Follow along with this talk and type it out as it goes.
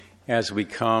as we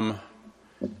come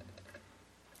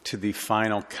to the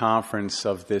final conference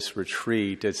of this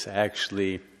retreat, it's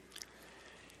actually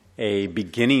a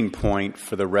beginning point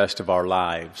for the rest of our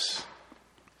lives.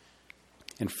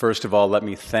 And first of all, let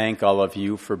me thank all of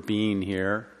you for being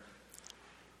here,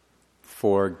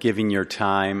 for giving your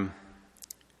time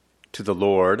to the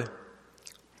Lord,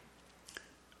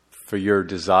 for your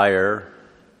desire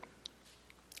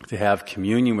to have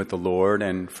communion with the Lord,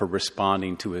 and for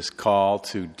responding to His call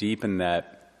to deepen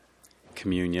that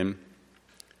communion.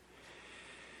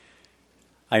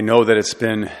 I know that it's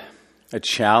been a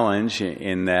challenge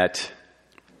in that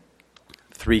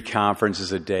 3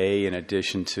 conferences a day, in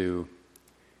addition to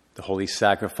the holy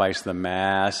sacrifice of the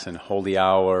Mass and holy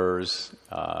hours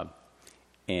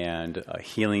and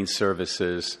healing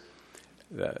services.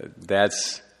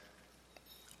 That's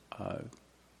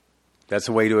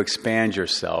a way to expand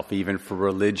yourself, even for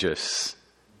religious.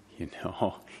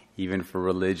 Even for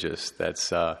religious.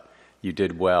 That's you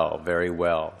did well, very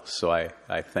well. So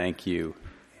I thank you,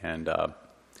 and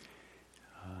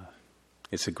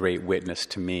it's a great witness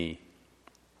to me.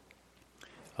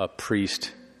 A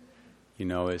priest,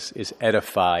 is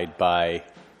edified by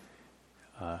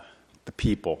the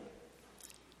people,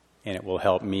 and it will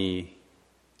help me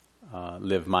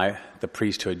live the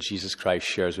priesthood Jesus Christ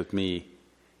shares with me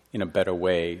in a better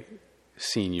way,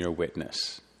 seeing your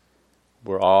witness.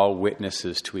 We're all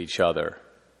witnesses to each other,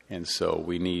 and so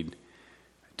we need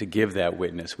to give that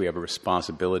witness. We have a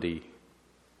responsibility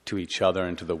to each other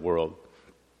and to the world.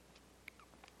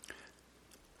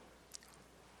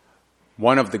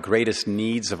 One of the greatest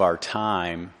needs of our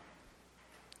time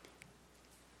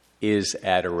is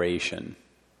adoration.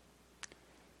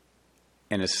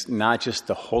 And it's not just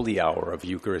the holy hour of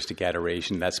Eucharistic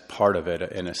adoration, that's part of it,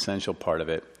 an essential part of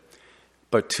it,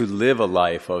 but to live a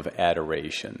life of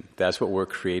adoration. That's what we're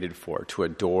created for, to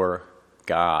adore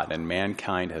God, and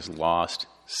mankind has lost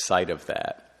sight of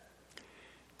that.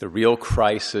 The real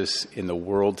crisis in the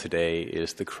world today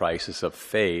is the crisis of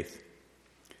faith,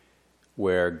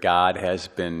 where God has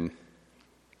been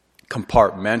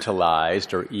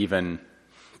compartmentalized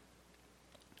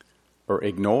or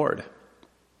ignored.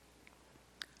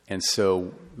 And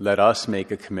so let us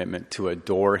make a commitment to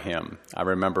adore Him. I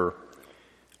remember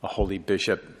a holy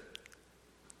bishop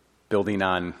building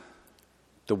on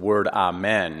the word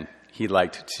Amen. He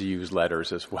liked to use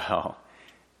letters as well.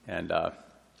 And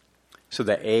so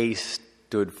the A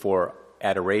stood for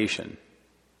adoration.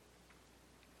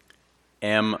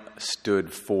 M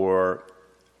stood for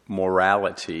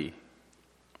morality.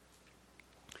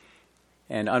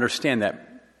 And understand that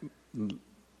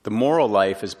the moral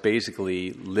life is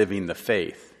basically living the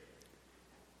faith.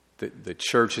 The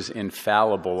church is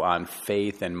infallible on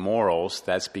faith and morals.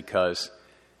 That's because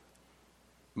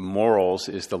morals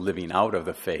is the living out of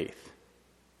the faith.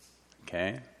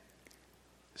 Okay?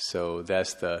 So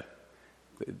that's the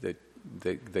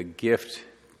gift,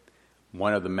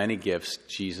 one of the many gifts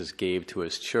Jesus gave to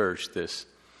His church, this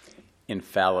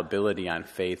infallibility on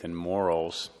faith and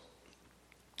morals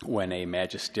when a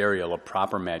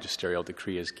proper magisterial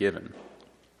decree is given.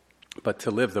 But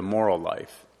to live the moral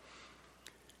life,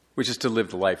 which is to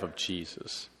live the life of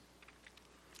Jesus.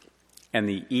 And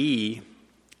the E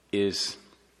is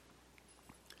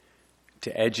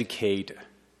to educate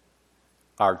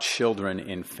our children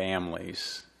in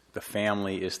families. The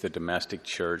family is the domestic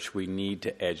church. We need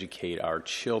to educate our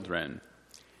children.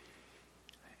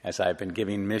 As I've been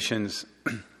giving missions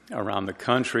around the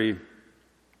country,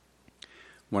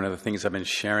 one of the things I've been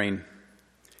sharing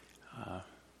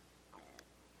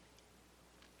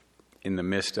in the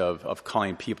midst of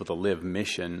calling people to live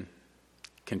mission,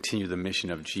 continue the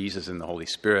mission of Jesus and the Holy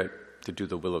Spirit, to do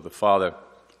the will of the Father,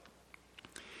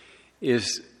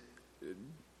 is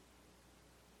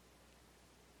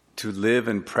to live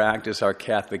and practice our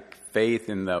Catholic faith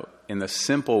in the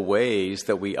simple ways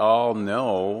that we all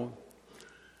know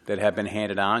that have been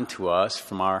handed on to us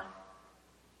from our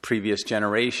previous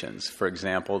generations. For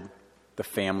example, the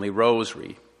family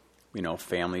rosary. We know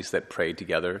families that pray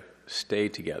together stay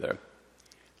together.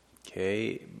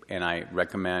 Okay, and I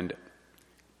recommend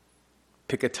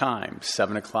pick a time,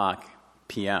 7:00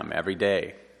 p.m. every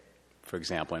day, for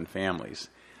example, in families.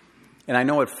 And I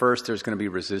know at first there's going to be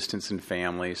resistance in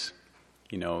families.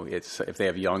 It's if they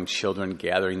have young children,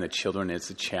 gathering the children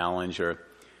is a challenge, or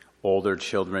older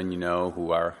children,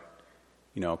 who are,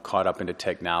 caught up into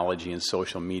technology and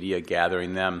social media,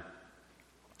 gathering them.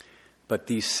 But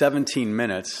these 17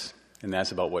 minutes, and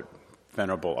that's about what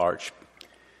Venerable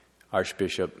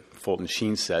Archbishop Fulton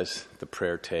Sheen says the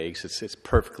prayer takes. It's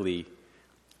perfectly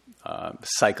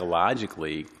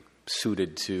psychologically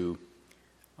suited to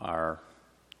our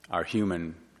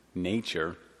human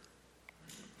nature.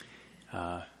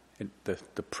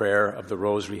 The prayer of the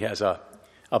Rosary has a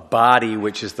body,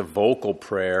 which is the vocal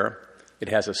prayer. It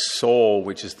has a soul,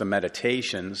 which is the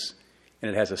meditations. And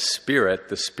it has a spirit,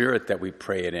 the spirit that we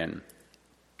pray it in.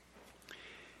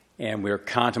 And we're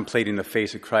contemplating the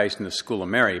face of Christ in the School of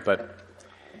Mary. But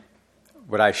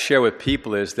what I share with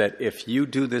people is that if you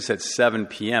do this at 7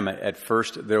 p.m., at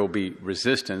first there will be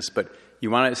resistance, but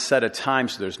you want to set a time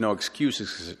so there's no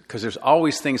excuses, because there's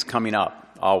always things coming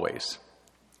up, always.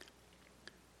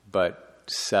 But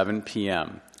 7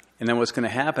 p.m. And then what's going to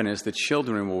happen is the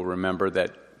children will remember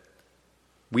that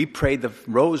we prayed the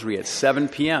rosary at 7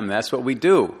 p.m. That's what we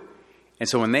do. And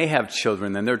so when they have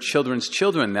children, then their children's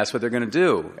children, that's what they're going to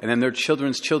do. And then their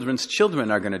children's children's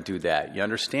children are going to do that. You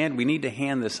understand? We need to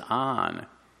hand this on.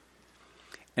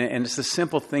 And it's the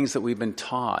simple things that we've been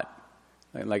taught.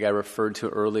 Like I referred to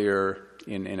earlier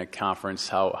in a conference,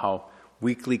 how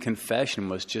weekly confession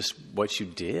was just what you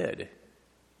did,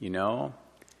 you know?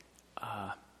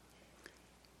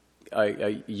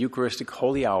 A Eucharistic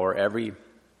holy hour every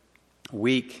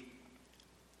week.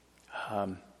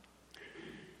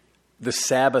 The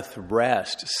Sabbath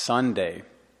rest, Sunday,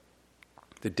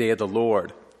 the day of the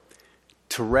Lord.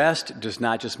 To rest does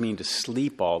not just mean to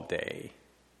sleep all day.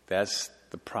 That's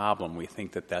the problem. We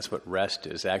think that that's what rest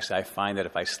is. Actually, I find that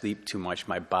if I sleep too much,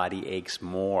 my body aches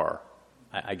more.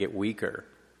 I get weaker.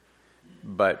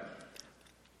 But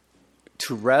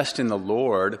to rest in the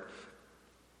Lord,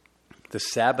 the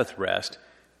Sabbath rest,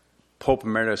 Pope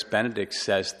Emeritus Benedict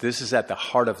says this is at the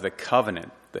heart of the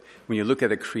covenant. When you look at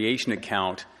the creation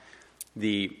account,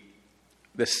 the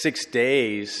 6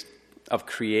 days of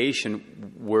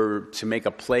creation were to make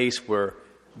a place where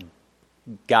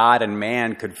God and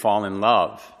man could fall in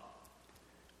love.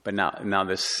 But now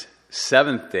this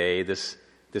seventh day, this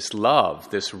love,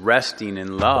 this resting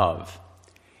in love,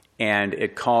 and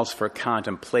it calls for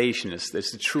contemplation. It's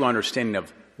the true understanding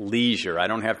of leisure. I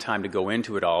don't have time to go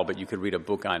into it all, but you could read a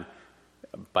book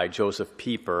by Joseph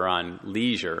Pieper on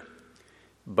leisure.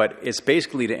 But it's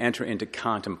basically to enter into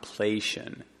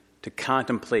contemplation, to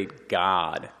contemplate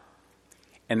God.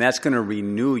 And that's going to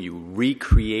renew you,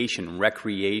 recreation,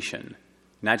 recreation.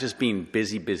 Not just being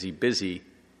busy, busy, busy,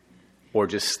 or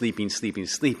just sleeping, sleeping,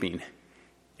 sleeping.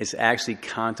 It's actually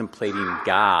contemplating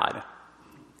God.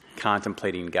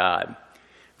 Contemplating God.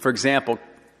 For example,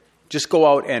 just go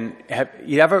out and have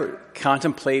you ever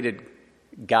contemplated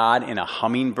God in a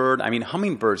hummingbird? I mean,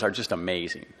 hummingbirds are just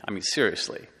amazing. I mean,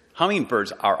 seriously.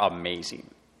 Hummingbirds are amazing.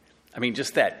 I mean,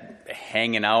 just that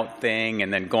hanging out thing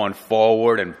and then going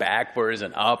forward and backwards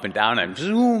and up and down and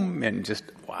zoom and just,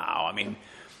 wow. I mean,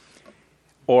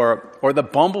 or the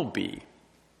bumblebee.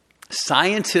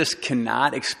 Scientists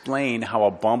cannot explain how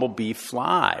a bumblebee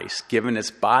flies given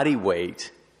its body weight.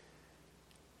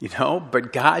 You know,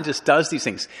 but God just does these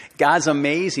things. God's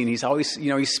amazing. He's always,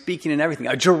 he's speaking and everything.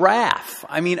 A giraffe.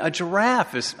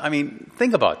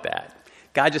 Think about that.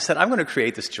 God just said, I'm going to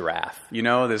create this giraffe.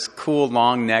 This cool,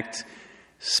 long-necked,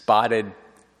 spotted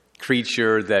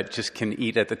creature that just can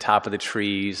eat at the top of the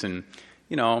trees and,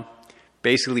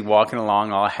 basically walking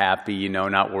along all happy,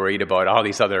 not worried about all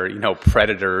these other,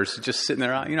 predators, just sitting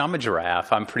there. I'm a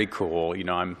giraffe. I'm pretty cool.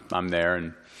 I'm there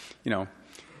and,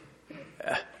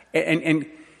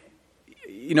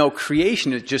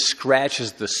 creation, it just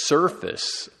scratches the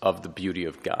surface of the beauty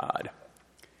of God.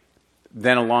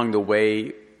 Then along the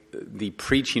way, the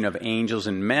preaching of angels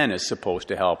and men is supposed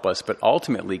to help us, but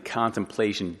ultimately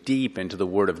contemplation deep into the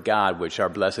Word of God, which our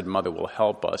Blessed Mother will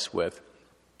help us with.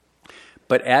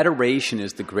 But adoration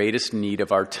is the greatest need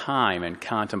of our time, and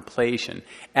contemplation.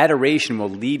 Adoration will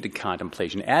lead to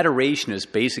contemplation. Adoration is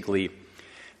basically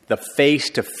the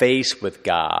face-to-face with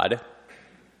God,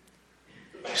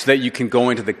 so that you can go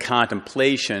into the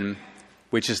contemplation,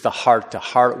 which is the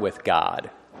heart-to-heart with God.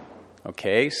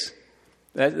 Okay?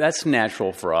 That's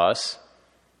natural for us.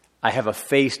 I have a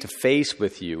face-to-face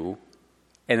with you,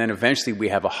 and then eventually we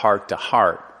have a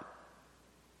heart-to-heart.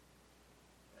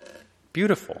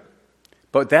 Beautiful.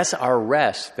 But that's our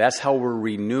rest. That's how we're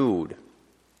renewed.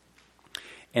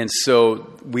 And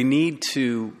so we need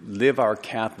to live our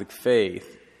Catholic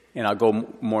faith. And I'll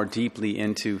go more deeply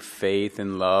into faith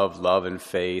and love and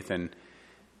faith, and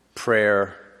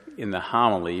prayer in the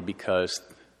homily, because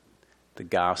the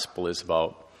gospel is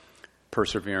about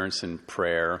perseverance in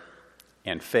prayer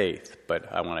and faith.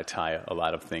 But I want to tie a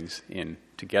lot of things in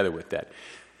together with that.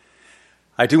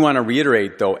 I do want to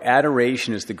reiterate, though,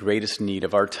 adoration is the greatest need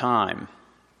of our time.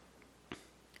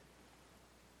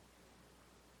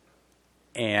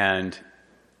 And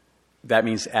that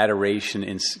means adoration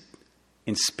in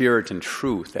spirit and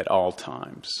truth at all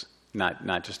times.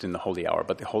 not just in the holy hour,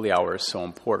 but the holy hour is so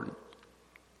important.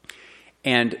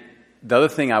 And the other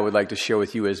thing I would like to share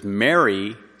with you is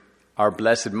Mary, our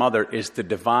Blessed Mother, is the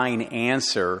divine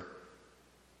answer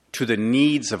to the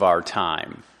needs of our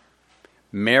time.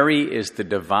 Mary is the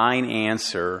divine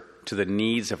answer to the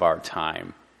needs of our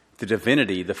time. The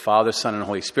divinity, the Father, Son, and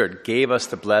Holy Spirit, gave us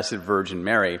the Blessed Virgin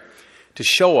Mary to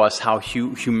show us how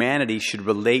humanity should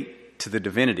relate to the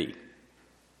divinity.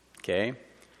 Okay?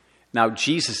 Now,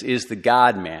 Jesus is the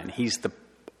God-man. He's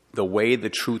the way, the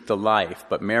truth, the life.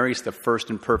 But Mary's the first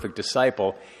and perfect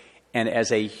disciple. And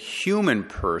as a human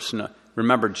person,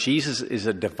 remember, Jesus is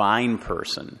a divine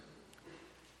person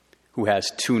who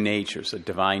has two natures, a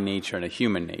divine nature and a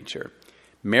human nature.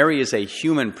 Mary is a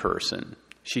human person.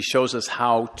 She shows us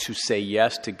how to say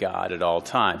yes to God at all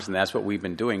times. And that's what we've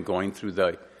been doing, going through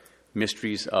the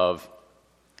mysteries of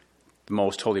the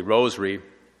Most Holy Rosary,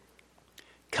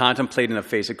 contemplating the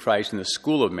face of Christ in the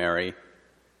school of Mary,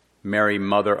 Mary,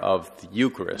 Mother of the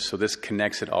Eucharist. So this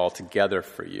connects it all together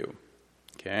for you.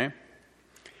 Okay?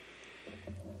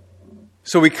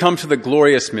 So we come to the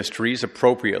glorious mysteries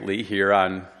appropriately here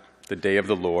on the day of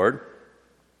the Lord.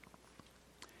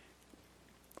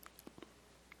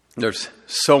 There's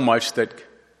so much that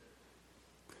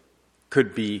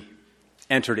could be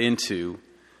entered into,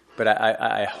 but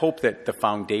I hope that the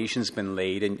foundation's been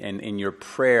laid, and in your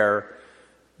prayer,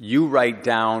 you write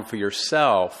down for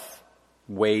yourself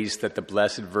ways that the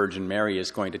Blessed Virgin Mary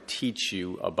is going to teach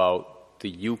you about the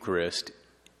Eucharist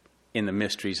in the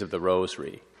mysteries of the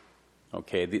Rosary.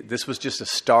 Okay, this was just a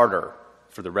starter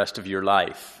for the rest of your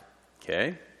life.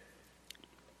 Okay?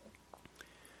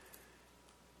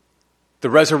 The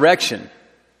resurrection.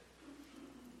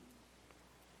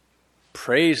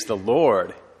 Praise the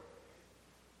Lord.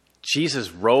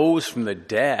 Jesus rose from the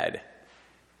dead.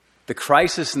 The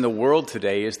crisis in the world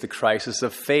today is the crisis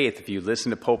of faith. If you listen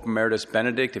to Pope Emeritus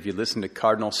Benedict, if you listen to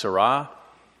Cardinal Sarah,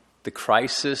 the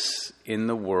crisis in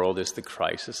the world is the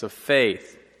crisis of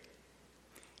faith.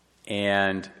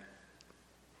 And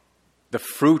the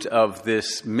fruit of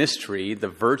this mystery, the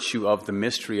virtue of the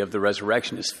mystery of the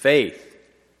resurrection, is faith.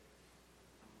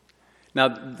 Now,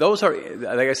 those are,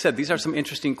 like I said, these are some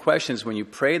interesting questions when you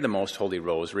pray the Most Holy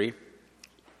Rosary.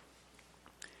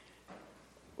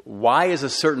 Why is a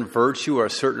certain virtue or a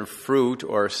certain fruit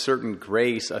or a certain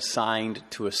grace assigned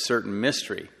to a certain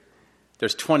mystery?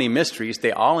 There's 20 mysteries.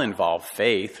 They all involve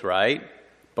faith, right?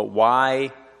 But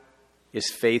why is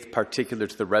faith particular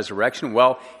to the resurrection?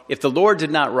 Well, if the Lord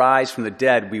did not rise from the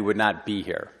dead, we would not be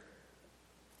here.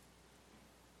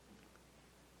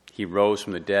 He rose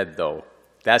from the dead, though.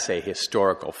 That's a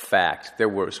historical fact. There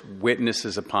was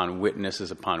witnesses upon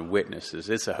witnesses upon witnesses.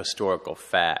 It's a historical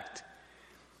fact.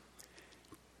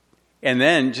 And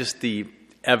then just the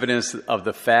evidence of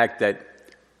the fact that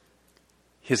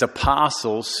his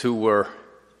apostles, who were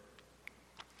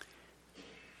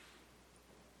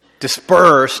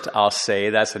dispersed, I'll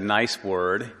say, that's a nice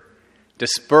word,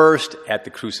 dispersed at the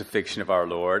crucifixion of our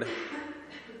Lord.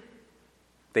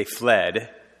 They fled.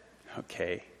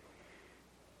 Okay.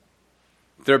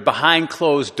 They're behind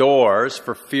closed doors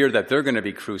for fear that they're going to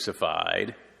be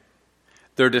crucified.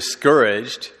 They're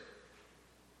discouraged.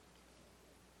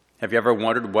 Have you ever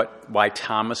wondered why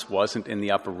Thomas wasn't in the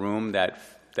upper room that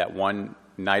one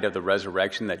night of the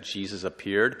resurrection that Jesus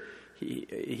appeared?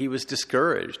 He was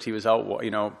discouraged. He was out,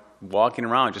 walking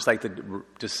around just like the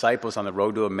disciples on the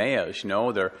road to Emmaus.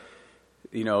 All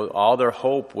their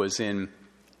hope was in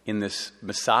this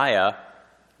Messiah,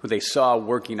 who they saw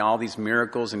working all these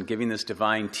miracles and giving this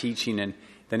divine teaching, and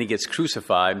then he gets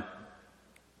crucified.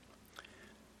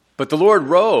 But the Lord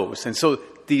rose, and so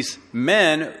these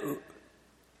men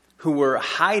who were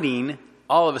hiding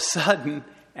all of a sudden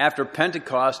after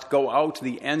Pentecost go out to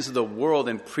the ends of the world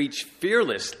and preach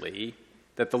fearlessly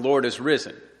that the Lord is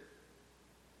risen.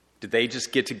 Did they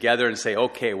just get together and say,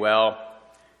 okay, well,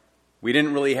 we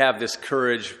didn't really have this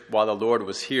courage while the Lord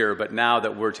was here, but now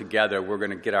that we're together, we're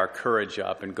going to get our courage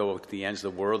up and go to the ends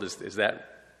of the world? Is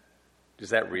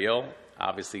that real?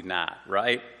 Obviously not,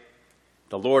 right?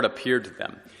 The Lord appeared to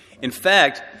them. In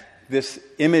fact, this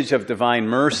image of divine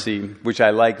mercy, which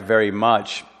I like very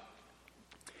much,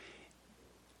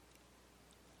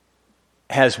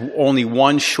 has only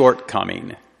one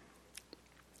shortcoming.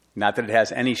 Not that it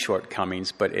has any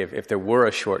shortcomings, but if there were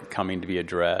a shortcoming to be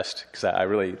addressed, because I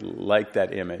really like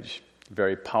that image,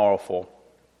 very powerful.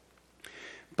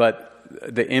 But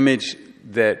the image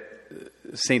that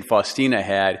St. Faustina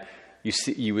had,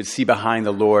 you would see behind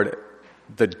the Lord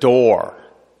the door.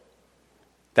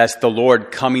 That's the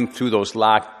Lord coming through those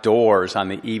locked doors on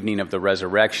the evening of the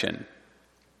resurrection.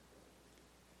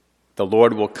 the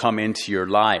Lord will come into your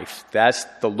life. That's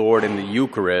the Lord in the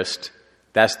Eucharist.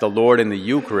 That's the Lord in the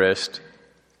Eucharist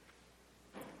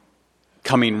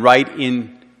coming right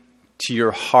into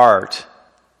your heart,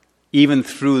 even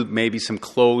through maybe some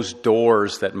closed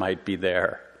doors that might be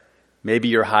there. Maybe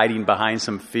you're hiding behind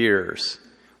some fears.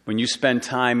 When you spend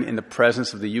time in the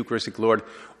presence of the Eucharistic Lord,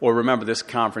 or remember this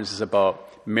conference is about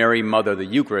Mary, Mother of the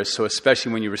Eucharist, so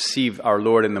especially when you receive our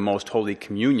Lord in the Most Holy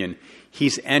Communion,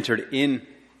 He's entered in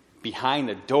behind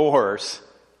the doors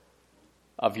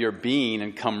of your being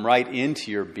and come right into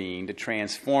your being to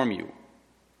transform you,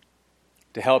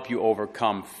 to help you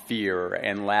overcome fear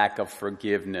and lack of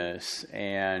forgiveness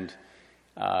and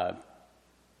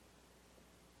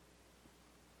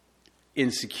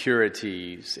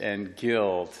insecurities and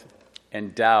guilt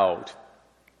and doubt.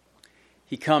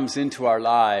 He comes into our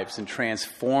lives and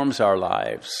transforms our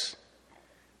lives.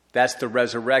 That's the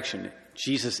resurrection.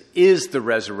 Jesus is the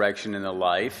resurrection and the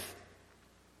life.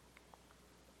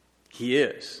 He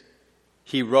is.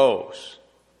 He rose.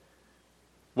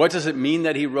 What does it mean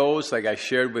that He rose? Like I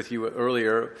shared with you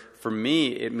earlier, for me,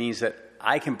 it means that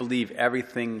I can believe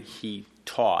everything He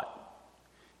taught.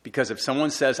 Because if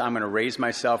someone says, I'm going to raise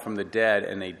myself from the dead,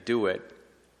 and they do it,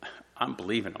 I'm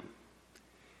believing them.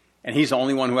 And He's the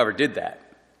only one who ever did that.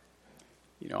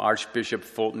 You know, Archbishop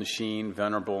Fulton Sheen,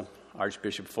 Venerable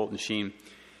Archbishop Fulton Sheen,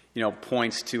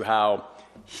 points to how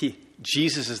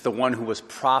Jesus is the one who was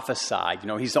prophesied.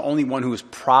 He's the only one who was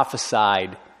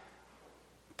prophesied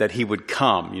that He would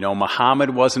come.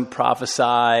 Muhammad wasn't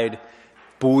prophesied.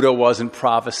 Buddha wasn't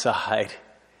prophesied.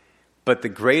 But the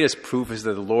greatest proof is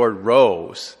that the Lord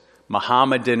rose.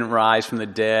 Muhammad didn't rise from the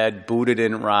dead. Buddha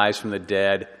didn't rise from the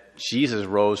dead. Jesus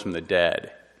rose from the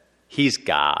dead. He's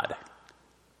God.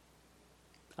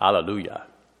 Hallelujah.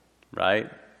 Right?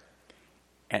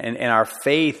 And our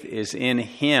faith is in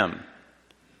Him.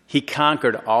 He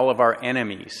conquered all of our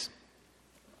enemies.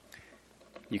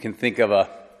 You can think of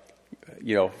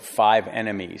 5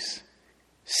 enemies: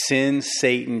 sin,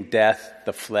 Satan, death,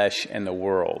 the flesh, and the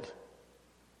world.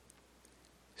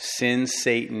 Sin,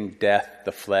 Satan, death,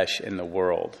 the flesh, and the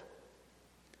world.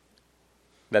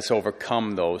 Let's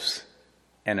overcome those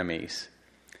enemies.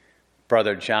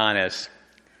 Brother John is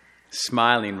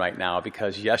smiling right now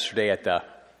because yesterday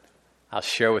I'll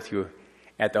share with you,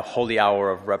 at the Holy Hour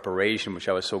of Reparation, which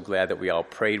I was so glad that we all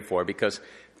prayed for, because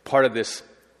part of this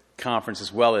conference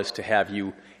as well is to have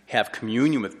you have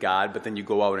communion with God, but then you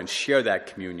go out and share that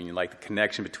communion, like the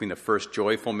connection between the first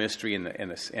joyful mystery and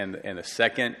the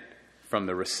second, from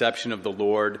the reception of the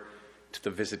Lord to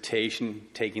the visitation,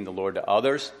 taking the Lord to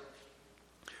others.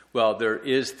 Well, there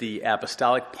is the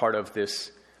apostolic part of this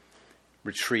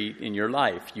retreat in your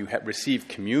life. You have received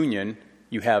communion,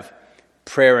 you have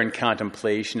prayer and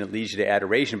contemplation, it leads you to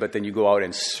adoration, but then you go out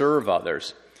and serve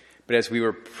others. But as we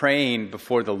were praying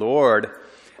before the Lord,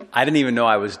 I didn't even know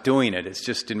I was doing it. It's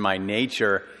just in my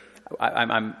nature.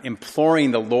 I'm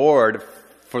imploring the Lord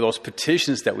for those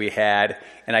petitions that we had,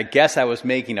 and I guess I was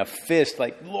making a fist,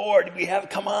 like, Lord,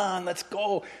 come on, let's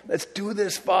go, let's do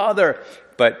this, Father.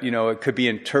 But, it could be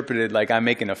interpreted like I'm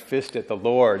making a fist at the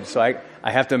Lord, so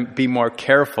I have to be more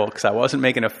careful, because I wasn't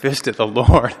making a fist at the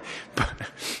Lord, but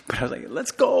I was like,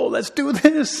 let's go, let's do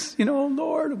this,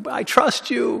 Lord, I trust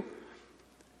you.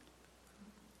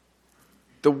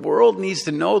 The world needs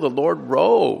to know the Lord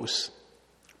rose.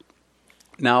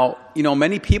 Now,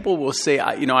 many people will say,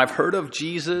 I've heard of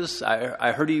Jesus.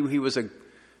 I heard he was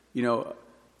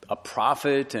a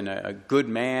prophet and a good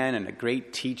man and a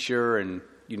great teacher and,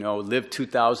 lived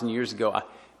 2,000 years ago.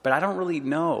 But I don't really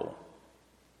know.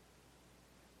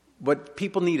 What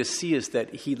people need to see is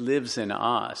that He lives in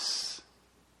us.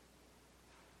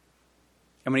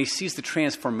 And when He sees the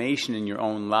transformation in your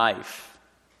own life,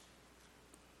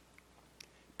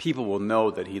 people will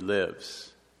know that He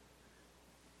lives.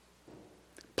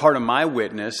 Part of my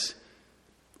witness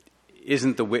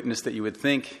isn't the witness that you would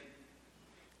think.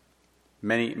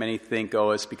 Many think,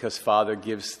 it's because Father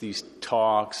gives these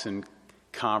talks and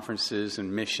conferences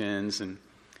and missions and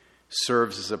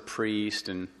serves as a priest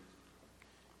and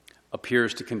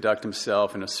appears to conduct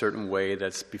himself in a certain way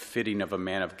that's befitting of a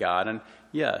man of God. And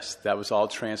yes, that was all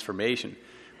transformation.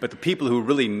 But the people who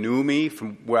really knew me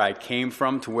from where I came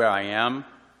from to where I am,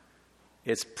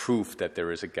 it's proof that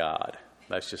there is a God.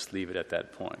 Let's just leave it at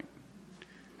that point.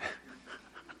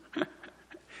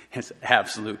 It's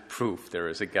absolute proof there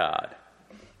is a God.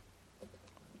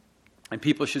 And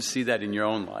people should see that in your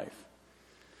own life.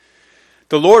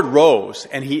 The Lord rose,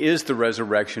 and He is the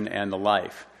resurrection and the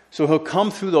life. So He'll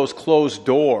come through those closed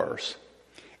doors.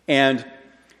 And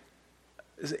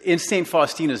in St.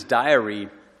 Faustina's diary,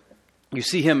 you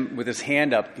see him with his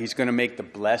hand up. He's going to make the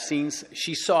blessings.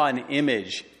 She saw an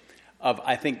image of,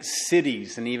 I think,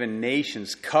 cities and even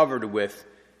nations covered with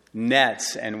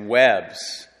nets and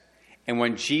webs. And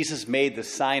when Jesus made the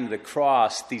sign of the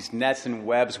cross, these nets and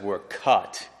webs were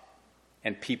cut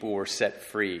and people were set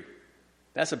free.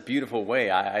 That's a beautiful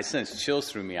way. I sense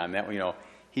chills through me on that.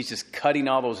 He's just cutting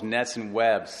all those nets and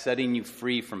webs, setting you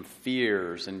free from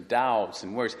fears and doubts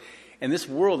and worries. And this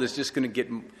world is just going to get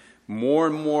more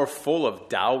and more full of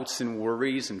doubts and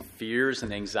worries and fears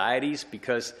and anxieties,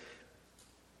 because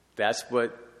that's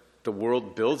what the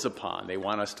world builds upon. They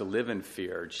want us to live in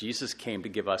fear. Jesus came to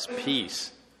give us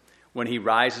peace. When he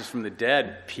rises from the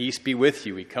dead, peace be with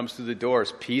you. He comes through the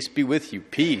doors, peace be with you.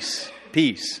 Peace,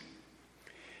 peace.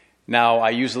 Now, I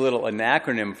use a little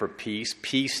acronym for peace.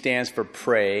 P stands for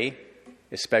pray,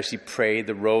 especially pray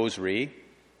the rosary.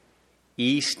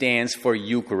 E stands for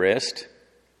Eucharist.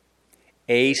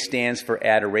 A stands for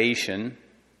adoration.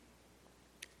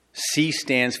 C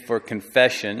stands for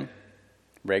confession,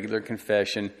 regular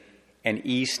confession. And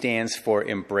E stands for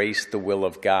embrace the will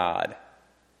of God.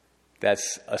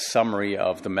 That's a summary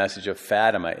of the message of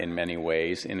Fatima in many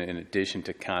ways, in addition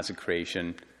to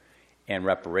consecration and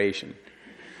reparation.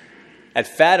 At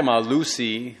Fatima,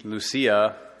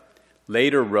 Lucia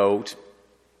later wrote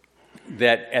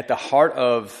that at the heart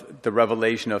of the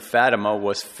revelation of Fatima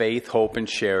was faith, hope, and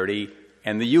charity,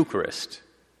 and the Eucharist.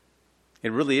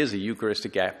 It really is a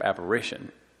Eucharistic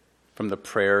apparition, from the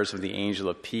prayers of the angel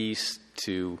of peace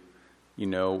to,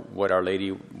 what Our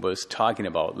Lady was talking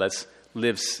about. Let's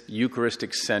live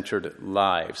Eucharistic-centered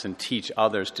lives and teach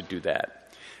others to do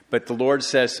that. But the Lord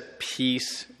says,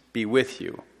 peace be with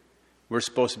you. We're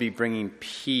supposed to be bringing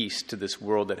peace to this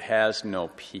world that has no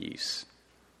peace.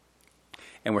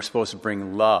 And we're supposed to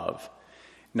bring love.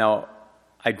 Now,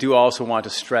 I do also want to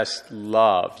stress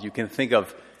love. You can think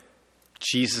of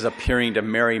Jesus appearing to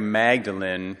Mary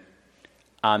Magdalene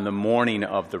on the morning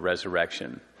of the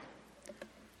resurrection.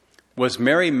 Was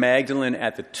Mary Magdalene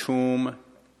at the tomb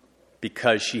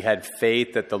because she had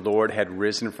faith that the Lord had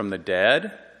risen from the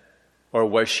dead? Or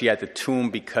was she at the tomb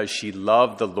because she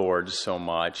loved the Lord so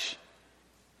much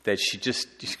that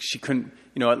she couldn't,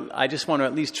 I just want to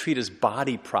at least treat his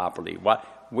body properly. What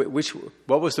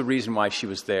was the reason why she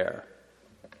was there?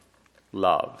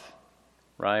 Love,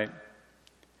 right?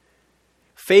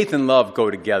 Faith and love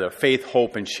go together. Faith,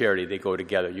 hope, and charity, they go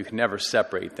together. You can never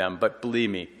separate them. But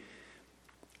believe me,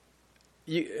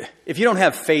 if you don't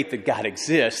have faith that God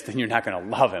exists, then you're not going to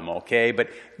love him, okay? But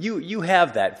you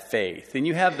have that faith, and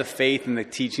you have the faith in the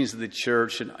teachings of the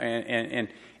church, and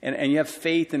you have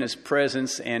faith in his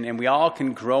presence, and we all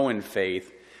can grow in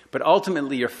faith. But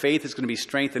ultimately, your faith is going to be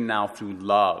strengthened now through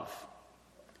love.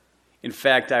 In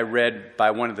fact, I read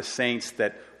by one of the saints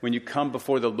that when you come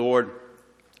before the Lord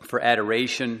for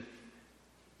adoration,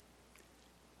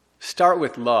 start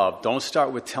with love. Don't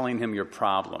start with telling him your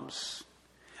problems.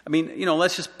 I mean,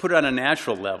 let's just put it on a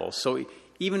natural level. So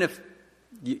even if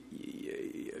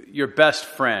your best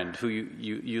friend who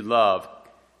you love,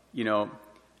 you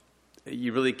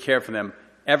really care for them,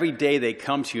 every day they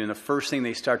come to you and the first thing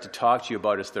they start to talk to you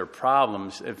about is their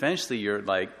problems, eventually you're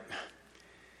like,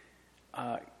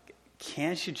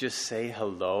 can't you just say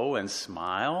hello and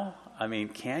smile? I mean,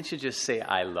 can't you just say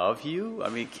I love you? I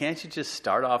mean, can't you just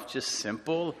start off just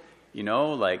simple?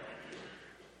 Like,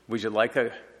 would you like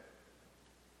a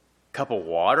cup of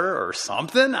water or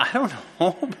something? I don't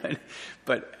know,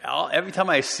 but every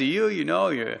time I see you,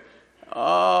 you're,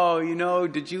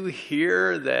 did you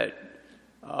hear that,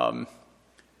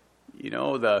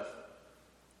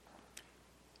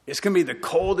 it's going to be the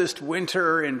coldest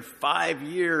winter in 5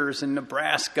 years in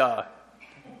Nebraska.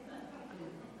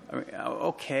 I mean,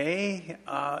 okay,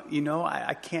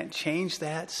 I can't change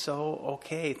that, so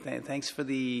okay, thanks for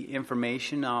the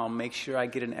information. I'll make sure I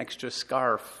get an extra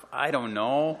scarf. I don't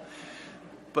know,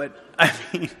 but I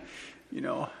mean,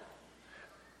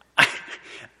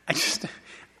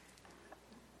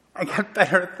 I got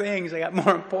better things. I got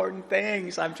more important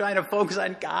things. I'm trying to focus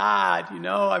on God,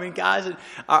 I mean,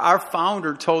 our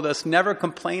founder told us never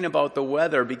complain about the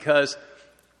weather, because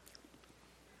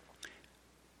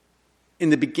in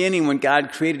the beginning, when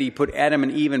God created, he put Adam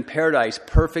and Eve in paradise,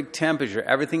 perfect temperature.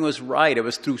 Everything was right. It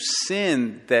was through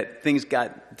sin that things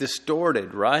got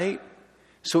distorted, right?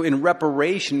 So in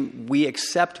reparation, we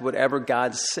accept whatever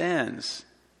God sends.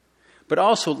 But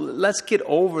also, let's get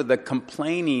over the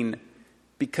complaining,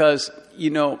 because,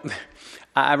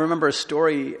 I remember a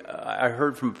story I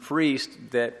heard from a priest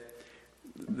that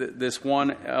this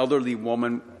one elderly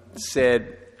woman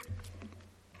said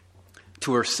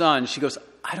to her son, she goes,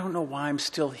 I don't know why I'm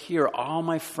still here. All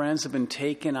my friends have been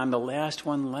taken. I'm the last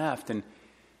one left. And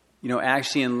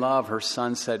Actually in love, her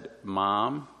son said,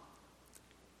 "Mom,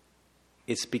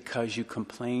 it's because you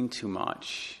complain too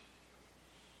much."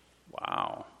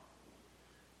 Wow.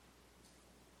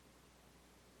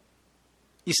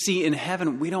 You see, in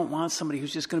heaven, we don't want somebody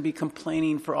who's just going to be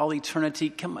complaining for all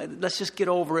eternity. Come on, let's just get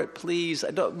over it, please.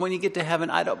 When you get to heaven,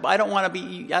 I don't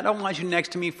want you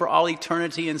next to me for all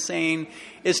eternity and saying,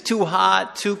 it's too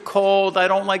hot, too cold, I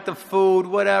don't like the food,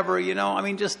 whatever,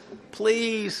 just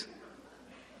please.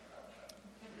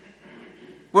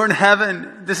 We're in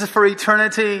heaven. This is for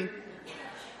eternity.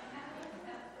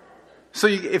 So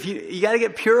you got to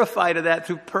get purified of that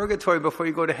through purgatory before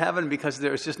you go to heaven, because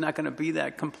there's just not going to be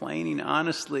that complaining.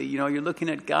 Honestly, you're looking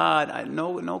at God.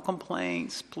 No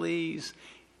complaints, please.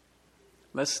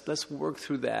 Let's work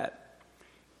through that.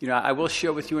 I will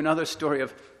share with you another story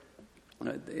of,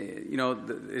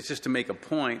 it's just to make a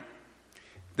point.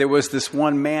 There was this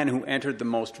one man who entered the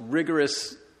most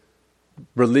rigorous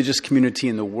religious community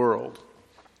in the world,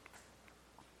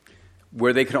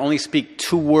 where they could only speak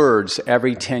 2 words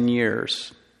every 10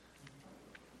 years.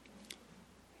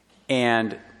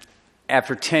 And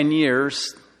after 10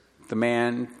 years,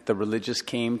 the religious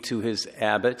came to his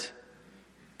abbot,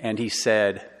 and he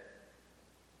said,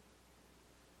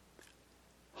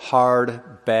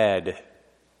 "Hard bed."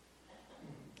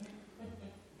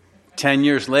 10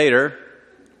 years later,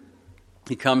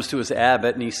 he comes to his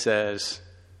abbot and he says,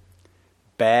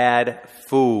 "Bad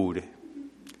food."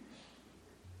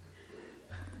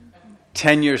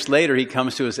 10 years later, he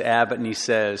comes to his abbot and he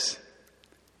says,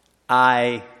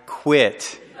 "I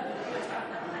quit."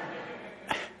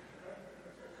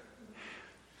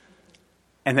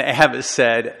 And the abbot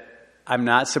said, "I'm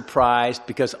not surprised,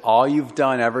 because all you've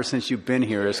done ever since you've been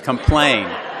here is complain."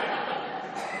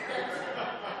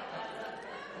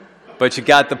 But you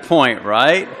got the point,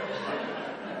 right?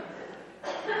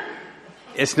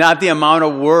 It's not the amount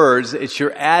of words, it's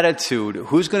your attitude.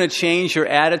 Who's going to change your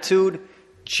attitude?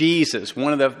 Jesus.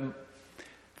 One of the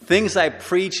things I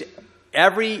preach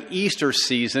every Easter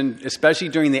season, especially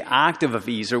during the octave of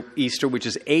Easter, which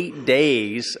is 8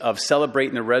 days of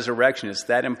celebrating the resurrection. It's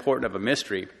that important of a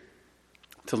mystery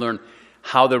to learn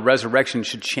how the resurrection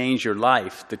should change your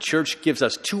life. The church gives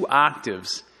us 2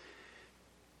 octaves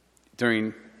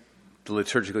during the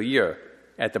liturgical year.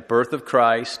 At the birth of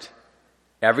Christ,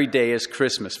 every day is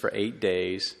Christmas for 8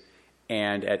 days.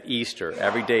 And at Easter,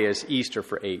 every day is Easter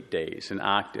for 8 days, an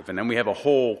octave. And then we have a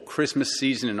whole Christmas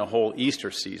season and a whole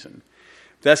Easter season.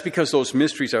 That's because those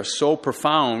mysteries are so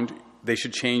profound, they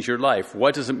should change your life.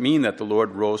 What does it mean that the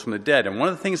Lord rose from the dead? And one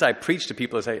of the things I preach to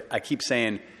people is I keep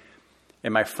saying,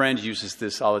 and my friend uses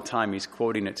this all the time, he's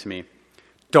quoting it to me,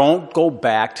 don't go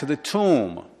back to the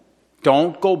tomb.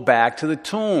 Don't go back to the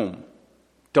tomb.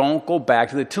 Don't go back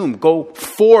to the tomb. Go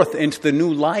forth into the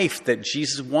new life that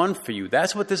Jesus won for you.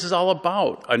 That's what this is all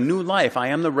about. A new life. I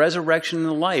am the resurrection and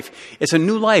the life. It's a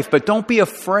new life, but don't be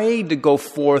afraid to go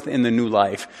forth in the new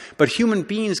life. But human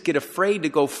beings get afraid to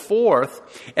go forth,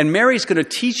 and Mary's going to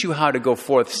teach you how to go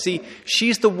forth. See,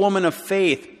 she's the woman of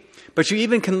faith. But you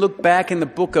even can look back in the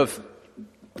book of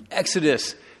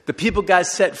Exodus. The people got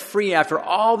set free after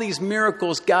all these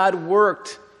miracles God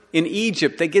worked in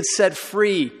Egypt. They get set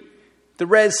free. The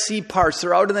Red Sea parts,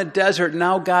 they're out in the desert.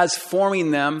 Now God's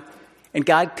forming them. And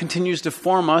God continues to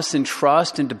form us in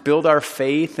trust and to build our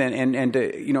faith and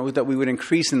to, that we would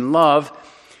increase in love.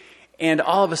 And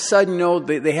all of a sudden,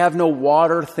 they have no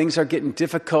water. Things are getting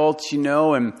difficult,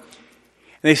 and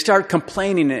they start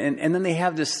complaining. And then they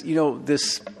have this,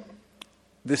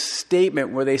 this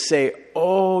statement where they say,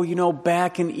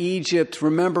 back in Egypt,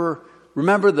 remember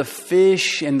the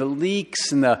fish and the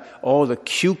leeks and the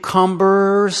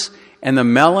cucumbers and the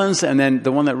melons, and then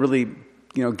the one that really,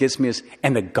 gets me is,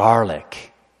 and the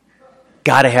garlic.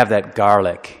 Got to have that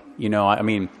garlic. We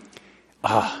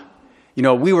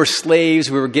were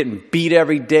slaves. We were getting beat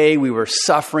every day. We were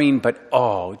suffering, but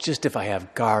just if I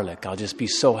have garlic, I'll just be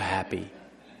so happy.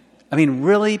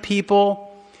 Really,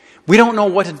 people? We don't know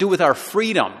what to do with our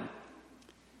freedom.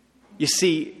 You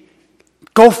see,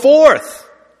 go forth.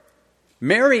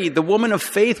 Mary, the woman of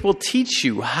faith, will teach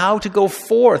you how to go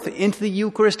forth into the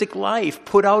Eucharistic life,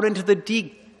 put out into the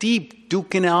deep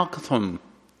duken alchum.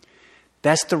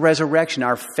 That's the resurrection,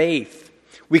 our faith.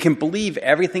 We can believe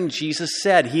everything Jesus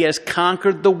said. He has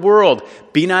conquered the world.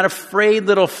 Be not afraid,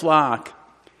 little flock.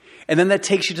 And then that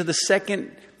takes you to the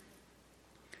second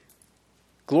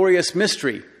glorious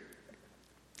mystery.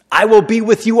 I will be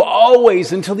with you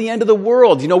always until the end of the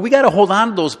world. We got to hold on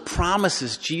to those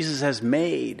promises Jesus has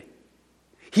made.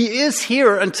 He is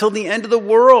here until the end of the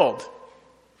world.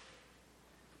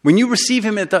 When you receive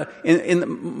him in the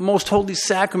most holy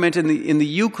sacrament in the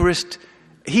Eucharist,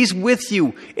 He's with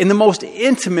you in the most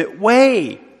intimate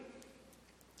way.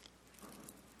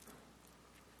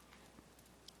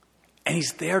 And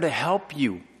He's there to help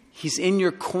you. He's in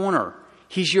your corner.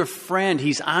 He's your friend.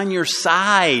 He's on your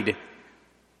side.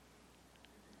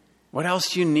 What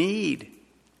else do you need?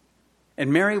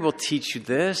 And Mary will teach you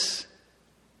this.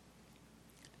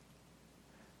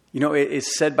 You know,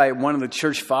 it's said by one of the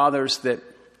church fathers that,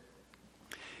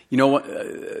 you know,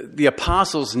 the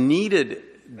apostles needed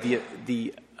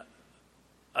the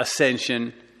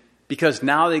ascension because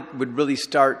now they would really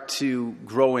start to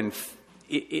grow in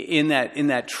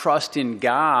that trust in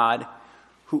God,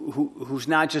 who's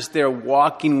not just there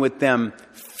walking with them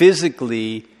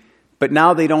physically, but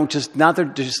now they're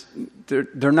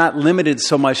not limited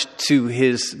so much to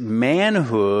His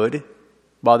manhood,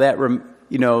 while that,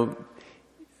 you know,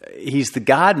 He's the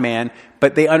God-man,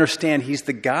 but they understand He's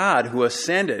the God who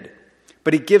ascended.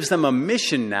 But He gives them a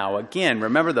mission now. Again,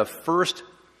 remember the first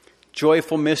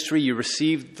joyful mystery, you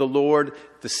receive the Lord.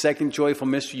 The second joyful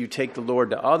mystery, you take the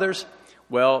Lord to others.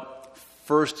 Well,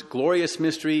 first glorious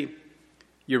mystery,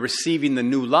 you're receiving the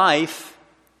new life.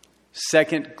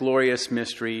 Second glorious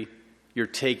mystery, you're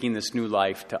taking this new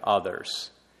life to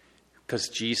others. Because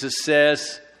Jesus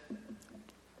says,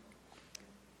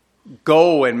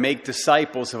 go and make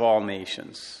disciples of all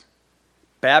nations,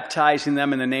 baptizing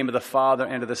them in the name of the Father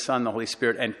and of the Son and the Holy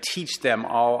Spirit, and teach them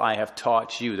all I have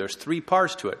taught you. There's 3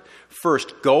 parts to it.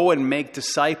 First, go and make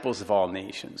disciples of all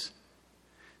nations.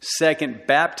 Second,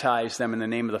 baptize them in the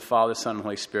name of the Father, Son, and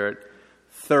Holy Spirit.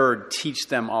 Third, teach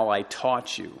them all I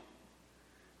taught you.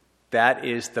 That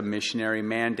is the missionary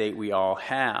mandate we all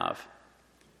have.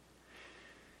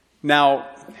 Now,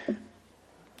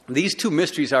 these 2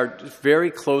 mysteries are very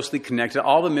closely connected.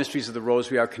 All the mysteries of the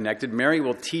Rosary are connected. Mary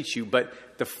will teach you, but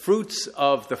the fruits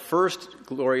of the first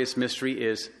glorious mystery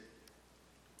is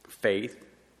faith.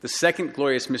 The second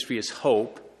glorious mystery is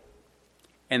hope.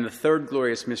 And the third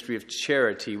glorious mystery of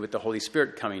charity with the Holy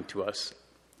Spirit coming to us.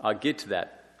 I'll get to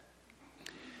that.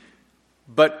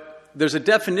 But there's a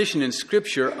definition in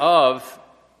Scripture of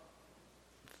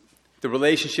the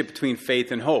relationship between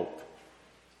faith and hope.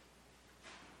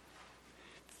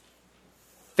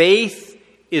 Faith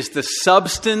is the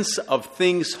substance of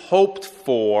things hoped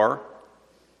for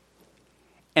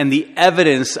and the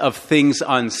evidence of things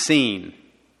unseen,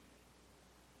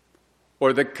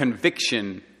 or the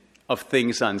conviction of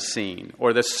things unseen,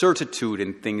 or the certitude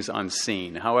in things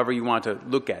unseen, however you want to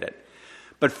look at it.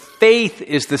 But faith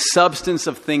is the substance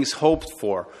of things hoped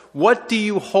for. What do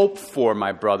you hope for,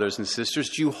 my brothers and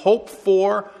sisters? Do you hope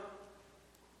for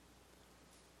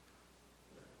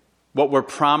what we're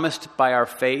promised by our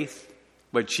faith,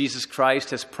 what Jesus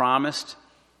Christ has promised?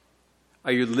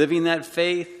 Are you living that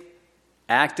faith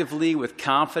actively with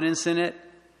confidence in it,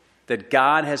 that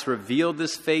God has revealed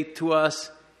this faith to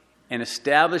us and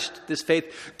established this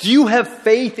faith? Do you have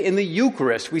faith in the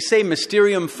Eucharist? We say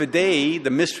Mysterium Fidei, the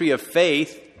mystery of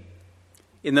faith,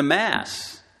 in the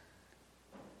Mass.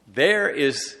 There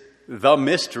is the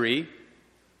mystery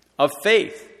of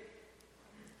faith.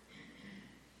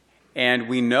 And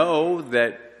we know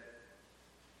that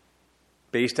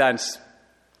based on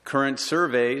current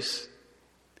surveys,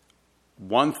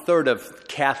 1/3 of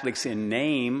Catholics in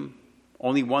name,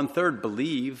 only 1/3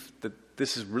 believe that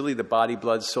this is really the body,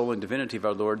 blood, soul, and divinity of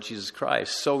our Lord Jesus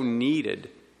Christ. So needed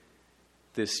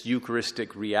this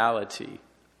Eucharistic reality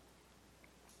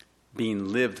being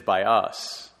lived by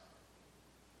us.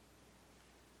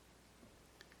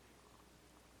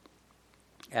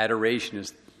 Adoration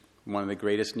is one of the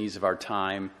greatest needs of our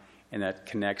time, and that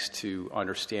connects to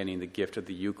understanding the gift of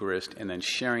the Eucharist and then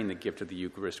sharing the gift of the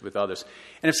Eucharist with others.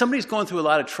 And if somebody's going through a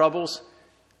lot of troubles,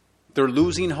 they're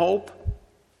losing hope,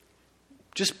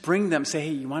 just bring them. Say,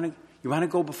 hey, you want to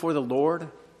go before the Lord?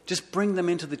 Just bring them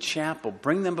into the chapel.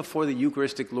 Bring them before the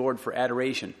Eucharistic Lord for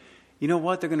adoration. You know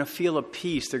what? They're going to feel a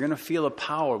peace. They're going to feel a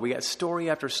power. We got story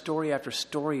after story after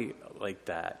story like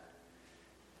that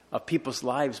of people's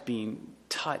lives being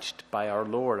touched by our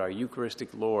Lord, our Eucharistic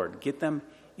Lord. Get them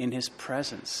in His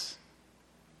presence.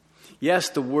 Yes,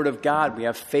 the Word of God. We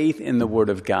have faith in the Word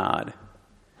of God.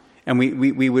 And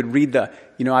we would read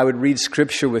I would read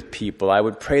Scripture with people. I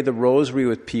would pray the Rosary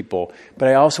with people. But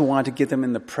I also want to get them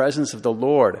in the presence of the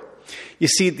Lord. You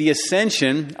see, the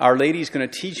Ascension, Our Lady is going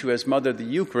to teach you as Mother of the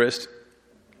Eucharist,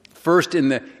 first in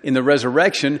the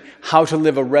resurrection, how to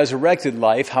live a resurrected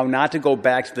life, how not to go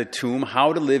back to the tomb,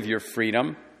 how to live your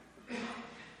freedom.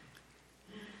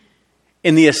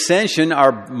 In the Ascension,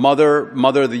 our Mother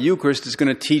of the Eucharist is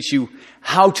going to teach you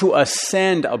how to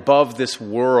ascend above this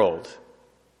world.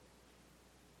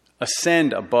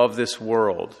 Ascend above this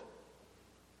world.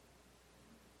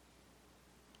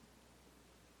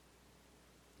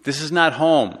 This is not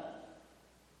home.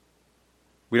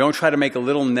 We don't try to make a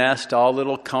little nest, all a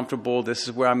little comfortable. This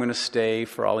is where I'm going to stay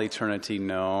for all eternity.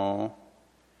 No.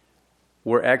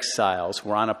 We're exiles.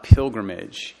 We're on a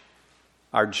pilgrimage.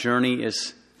 Our journey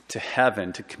is to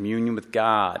heaven, to communion with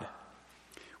God.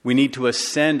 We need to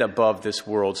ascend above this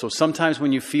world. So sometimes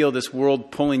when you feel this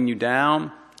world pulling you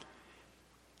down,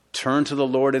 turn to the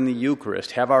Lord in the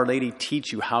Eucharist. Have Our Lady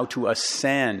teach you how to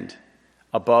ascend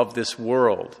above this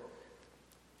world.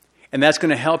 And that's going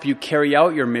to help you carry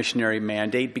out your missionary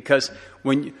mandate, because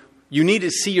when you need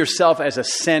to see yourself as a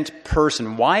sent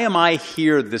person. Why am I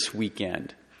here this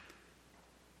weekend?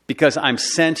 Because I'm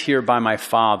sent here by my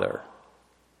Father.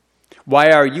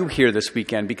 Why are you here this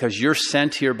weekend? Because you're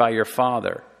sent here by your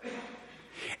Father.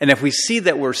 And if we see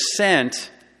that we're sent,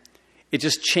 it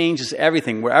just changes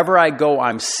everything. Wherever I go,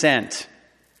 I'm sent.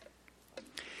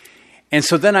 And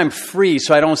so then I'm free,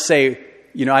 so I don't say,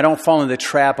 I don't fall into the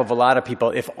trap of a lot of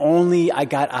people. If only I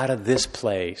got out of this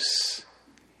place.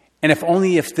 And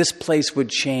if this place would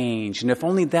change. And if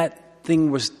only that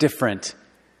thing was different.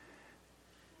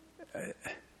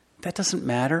 That doesn't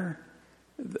matter.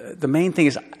 The main thing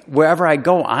is, wherever I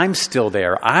go, I'm still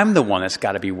there. I'm the one that's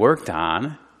got to be worked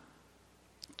on.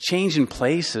 Changing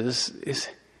places is...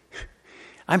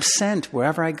 I'm sent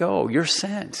wherever I go. You're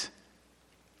sent.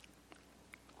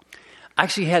 I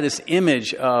actually had this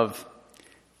image of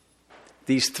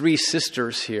these three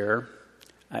sisters here.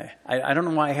 I don't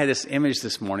know why I had this image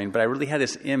this morning, but I really had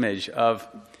this image of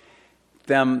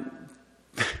them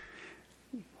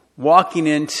walking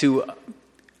into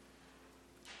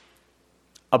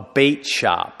a bait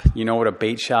shop. You know what a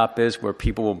bait shop is? Where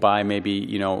people will buy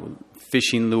maybe,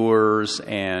 fishing lures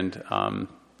and,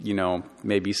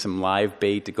 maybe some live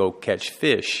bait to go catch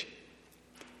fish.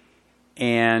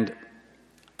 And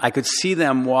I could see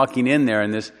them walking in there,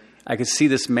 and I could see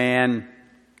this man.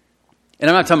 And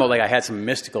I'm not talking about like I had some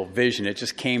mystical vision. It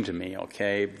just came to me,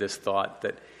 okay, this thought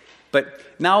that. But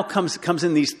now comes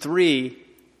in these three.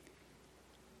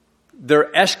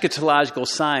 They're eschatological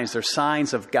signs. They're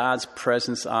signs of God's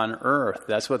presence on earth.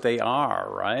 That's what they are,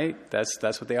 right?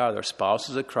 That's what they are. They're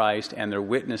spouses of Christ, and they're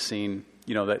witnessing,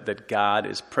 that God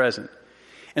is present.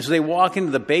 And so they walk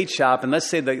into the bait shop, and let's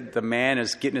say the man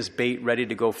is getting his bait ready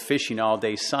to go fishing all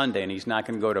day Sunday, and he's not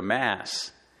going to go to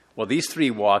Mass. Well, these three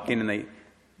walk in, and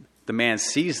the man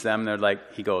sees them, and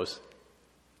he goes,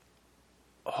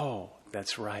 "Oh,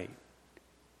 that's right.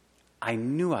 I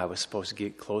knew I was supposed to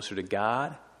get closer to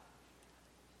God.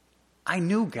 I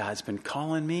knew God's been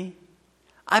calling me.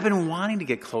 I've been wanting to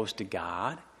get close to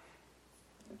God."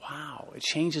 Wow, it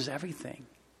changes everything.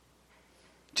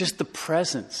 Just the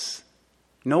presence.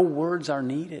 No words are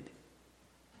needed.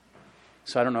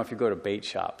 So I don't know if you go to bait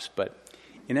shops, but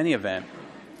in any event,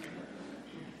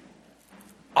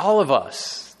 all of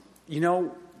us,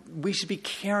 we should be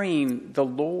carrying the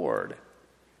Lord,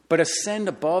 but ascend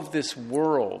above this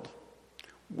world.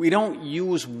 We don't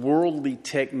use worldly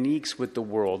techniques with the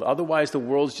world. Otherwise, the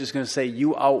world's just going to say,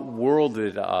 you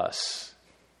outworlded us.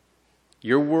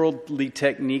 Your worldly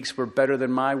techniques were better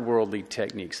than my worldly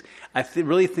techniques. I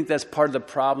really think that's part of the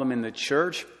problem in the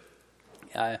church.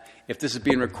 If this is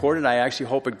being recorded, I actually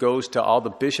hope it goes to all the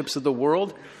bishops of the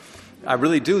world. I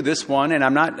really do, this one. And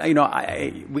I'm not,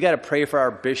 we got to pray for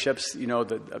our bishops.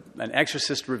 An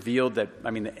exorcist revealed that,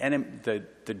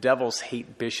 the devils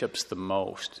hate bishops the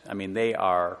most. They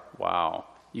are, wow.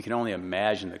 You can only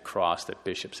imagine the cross that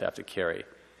bishops have to carry.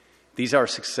 These are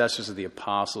successors of the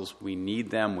apostles. We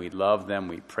need them. We love them.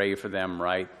 We pray for them,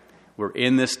 right? We're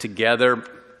in this together.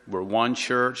 We're one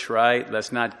church, right?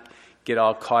 Let's not get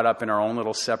all caught up in our own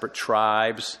little separate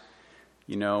tribes.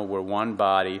 We're one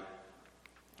body.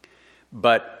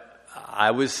 But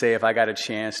I would say, if I got a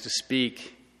chance to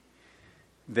speak,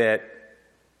 that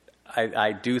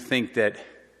I do think that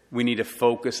we need to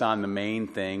focus on the main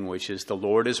thing, which is the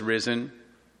Lord is risen.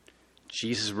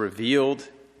 Jesus revealed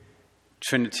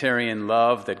Trinitarian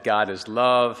love, that God is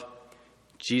love.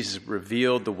 Jesus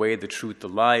revealed the way, the truth, the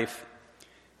life.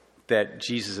 That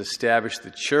Jesus established the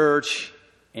church,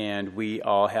 and we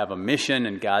all have a mission,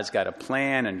 and God's got a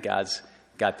plan, and God's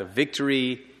got the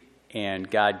victory, and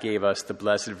God gave us the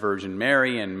Blessed Virgin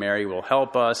Mary, and Mary will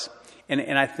help us.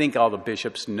 And I think all the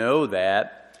bishops know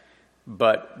that,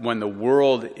 but when the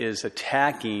world is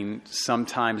attacking,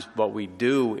 sometimes what we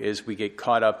do is we get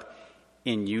caught up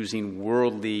in using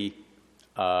worldly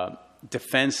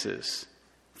defenses.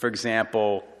 For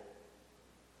example,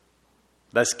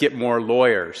 let's get more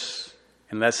lawyers,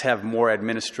 and let's have more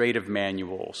administrative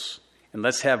manuals, and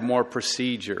let's have more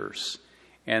procedures,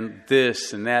 and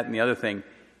this and that and the other thing.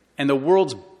 And the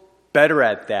world's better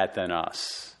at that than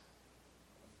us.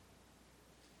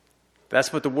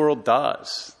 That's what the world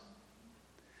does.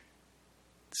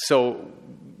 So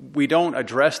we don't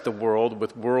address the world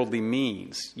with worldly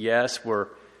means. Yes, we're,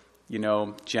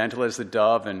 gentle as the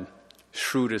dove and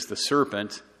shrewd as the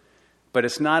serpent, but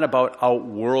it's not about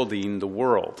outworlding the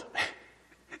world.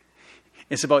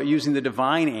 It's about using the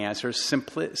divine answers,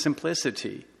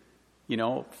 simplicity,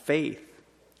 faith,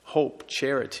 hope,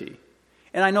 charity.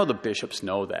 And I know the bishops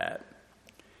know that.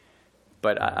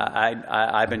 But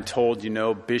I've been told,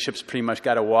 bishops pretty much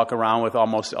got to walk around with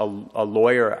almost a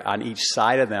lawyer on each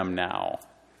side of them now.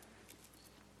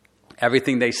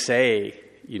 Everything they say,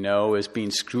 is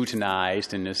being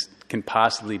scrutinized and can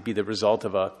possibly be the result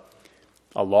of a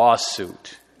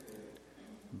lawsuit.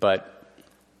 But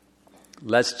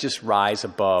let's just rise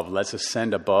above. Let's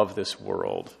ascend above this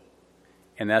world.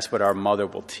 And that's what our mother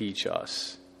will teach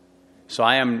us. So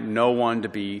I am no one to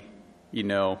be,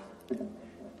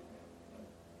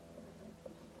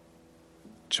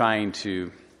 trying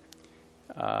to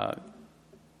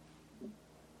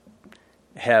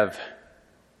have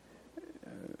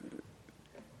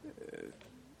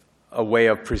a way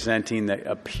of presenting that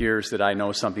appears that I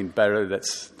know something better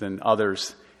than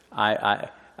others. I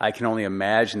can only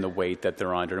imagine the weight that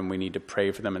they're under, and we need to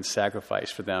pray for them and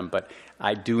sacrifice for them. But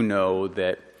I do know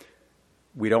that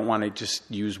we don't want to just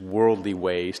use worldly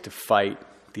ways to fight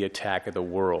the attack of the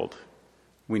world.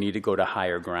 We need to go to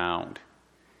higher ground.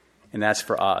 And that's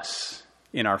for us,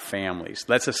 in our families.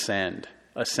 Let's ascend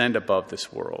above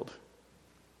this world.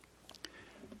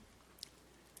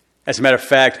 As a matter of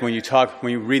fact, when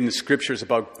you read in the scriptures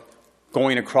about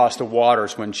going across the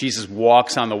waters, when Jesus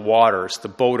walks on the waters, the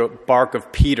bark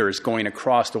of Peter is going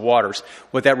across the waters.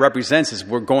 What that represents is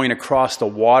we're going across the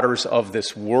waters of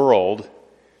this world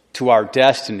to our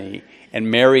destiny, and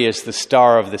Mary is the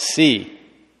star of the sea.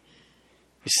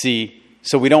 You see,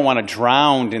 so we don't want to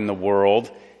drown in the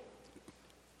world.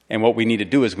 And what we need to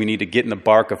do is we need to get in the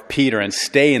bark of Peter and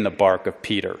stay in the bark of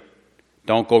Peter.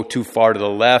 Don't go too far to the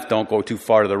left. Don't go too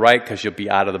far to the right, because you'll be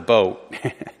out of the boat.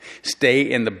 Stay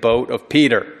in the boat of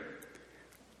Peter.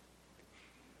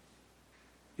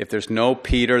 If there's no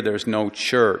Peter, there's no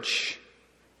church.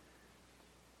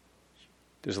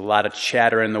 There's a lot of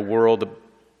chatter in the world,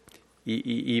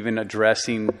 even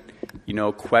addressing,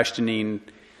 questioning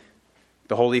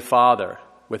the Holy Father.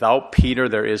 Without Peter,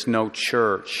 there is no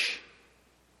church.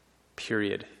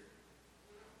 Period.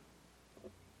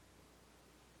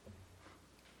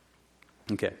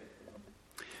 Okay.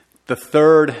 The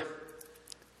third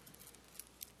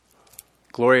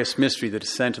glorious mystery, the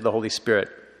descent of the Holy Spirit.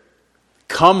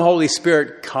 Come, Holy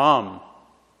Spirit, come.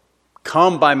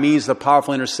 Come by means of the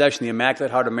powerful intercession, the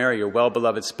Immaculate Heart of Mary, your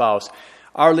well-beloved spouse.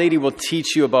 Our Lady will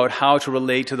teach you about how to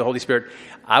relate to the Holy Spirit.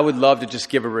 I would love to just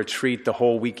give a retreat the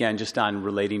whole weekend just on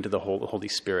relating to the Holy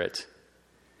Spirit.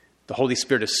 The Holy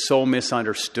Spirit is so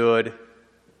misunderstood.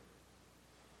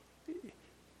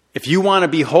 If you want to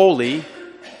be holy,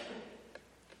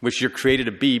 which you're created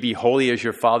to be holy as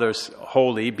your Father's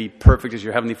holy, be perfect as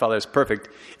your Heavenly Father is perfect.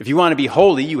 If you want to be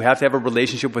holy, you have to have a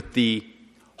relationship with the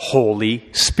Holy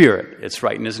Spirit. It's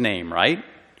right in His name, right?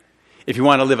 If you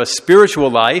want to live a spiritual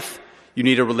life, you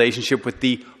need a relationship with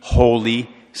the Holy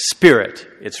Spirit.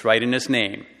 It's right in His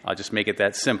name. I'll just make it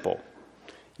that simple.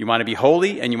 You want to be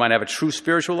holy and you want to have a true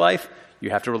spiritual life,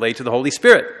 you have to relate to the Holy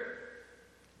Spirit.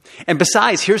 And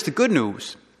besides, here's the good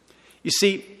news. You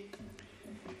see,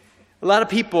 a lot of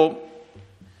people,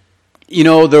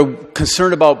 they're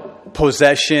concerned about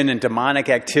possession and demonic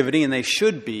activity, and they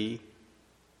should be.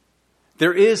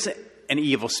 There is an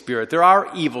evil spirit. There are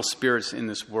evil spirits in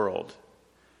this world.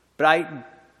 But I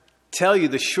tell you,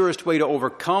 the surest way to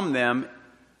overcome them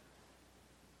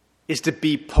is to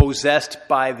be possessed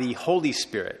by the Holy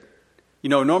Spirit.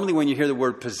 Normally when you hear the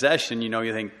word possession,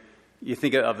 you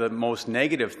think of the most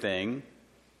negative thing.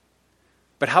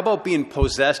 But how about being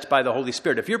possessed by the Holy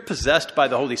Spirit? If you're possessed by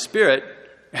the Holy Spirit,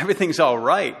 everything's all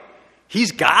right.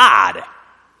 He's God.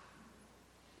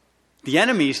 The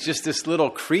enemy's just this little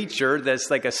creature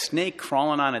that's like a snake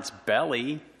crawling on its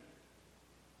belly.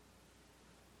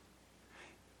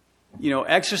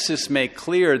 Exorcists make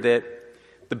clear that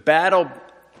the battle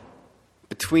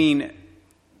between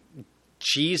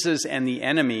Jesus and the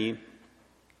enemy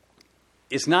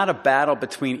is not a battle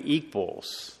between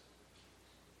equals.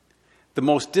 The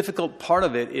most difficult part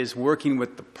of it is working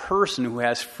with the person who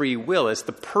has free will. It's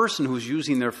the person who's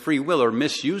using their free will or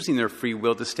misusing their free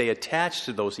will to stay attached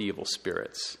to those evil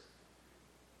spirits.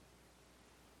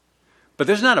 But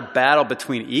there's not a battle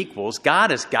between equals.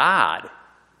 God is God.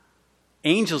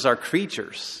 Angels are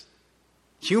creatures.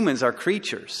 Humans are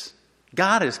creatures.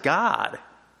 God is God.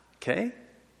 Okay?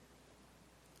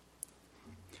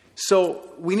 So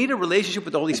we need a relationship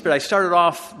with the Holy Spirit. I started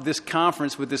off this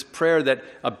conference with this prayer that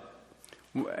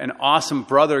an awesome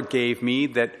brother gave me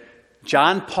that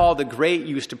John Paul the Great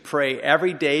used to pray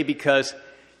every day because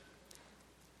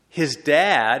his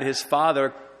dad, his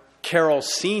father, Carol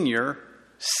Sr.,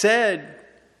 said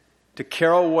to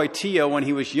Carol Wojtyla when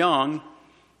he was young,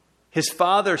 his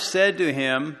father said to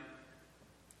him,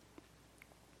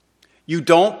 "You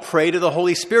don't pray to the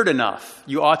Holy Spirit enough.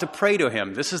 You ought to pray to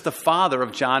him." This is the father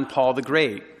of John Paul the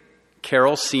Great.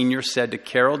 Carol Sr. said to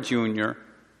Carol Jr.,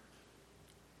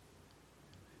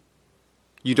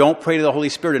 "You don't pray to the Holy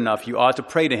Spirit enough. You ought to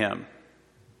pray to him."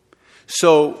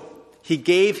 So he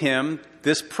gave him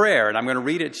this prayer, and I'm going to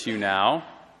read it to you now,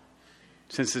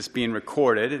 since it's being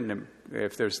recorded, and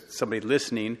if there's somebody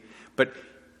listening. But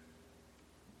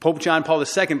Pope John Paul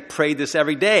II prayed this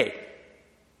every day.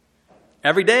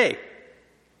 Every day.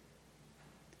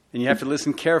 And you have to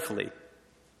listen carefully.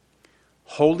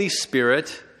 "Holy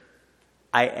Spirit,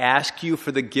 I ask you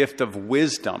for the gift of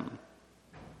wisdom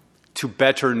to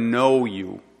better know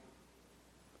you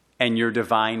and your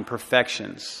divine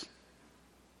perfections,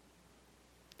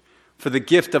 for the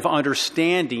gift of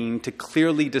understanding to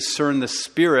clearly discern the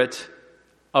spirit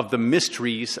of the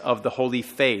mysteries of the holy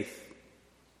faith,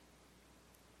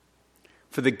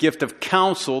 for the gift of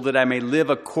counsel that I may live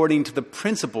according to the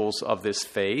principles of this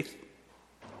faith,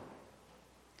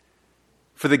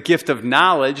 for the gift of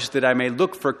knowledge that I may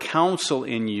look for counsel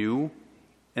in you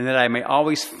and that I may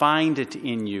always find it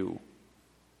in you,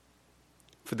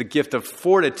 for the gift of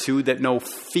fortitude that no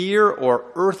fear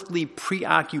or earthly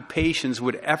preoccupations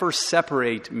would ever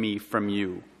separate me from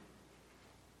you,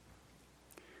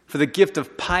 for the gift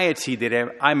of piety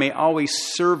that I may always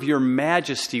serve your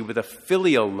majesty with a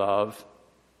filial love,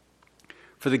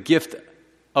 for the gift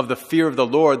of the fear of the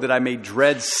Lord that I may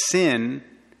dread sin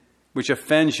which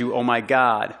offends you, O my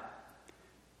God.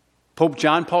 Pope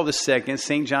John Paul II,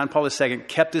 St. John Paul II,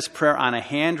 kept this prayer on a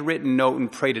handwritten note and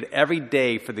prayed it every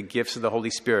day for the gifts of the Holy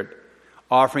Spirit,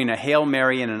 offering a Hail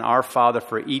Mary and an Our Father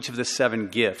for each of the 7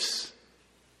 gifts.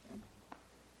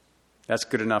 That's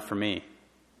good enough for me.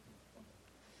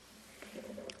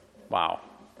 Wow.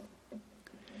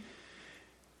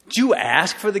 Do you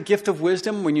ask for the gift of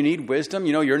wisdom when you need wisdom?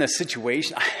 You know, you're in a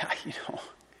situation,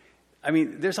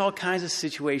 there's all kinds of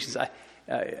situations.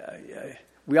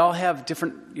 We all have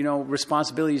different,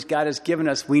 responsibilities God has given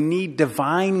us. We need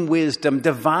divine wisdom,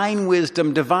 divine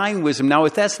wisdom, divine wisdom. Now,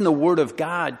 if that's in the Word of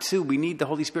God, too, we need the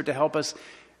Holy Spirit to help us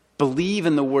believe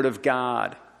in the Word of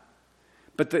God.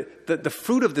 But the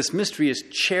fruit of this mystery is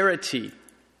charity.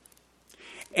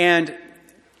 And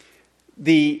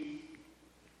the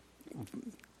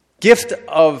gift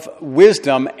of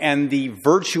wisdom and the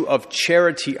virtue of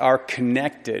charity are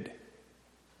connected.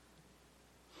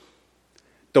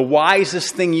 The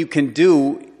wisest thing you can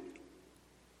do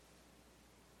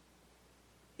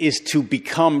is to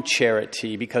become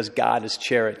charity, because God is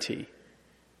charity,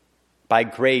 by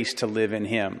grace to live in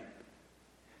Him.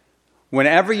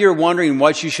 Whenever you're wondering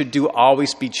what you should do,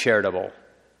 always be charitable.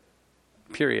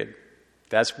 Period.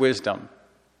 That's wisdom.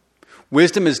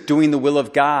 Wisdom is doing the will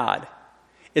of God.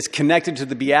 It's connected to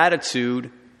the beatitude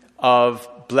of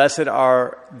blessed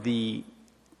are the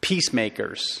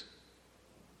peacemakers,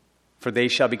 for they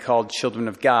shall be called children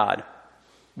of God.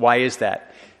 Why is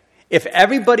that? If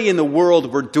everybody in the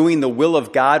world were doing the will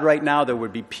of God right now, there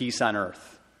would be peace on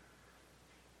earth.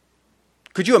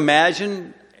 Could you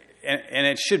imagine, and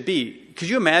it should be, could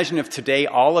you imagine if today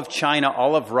all of China,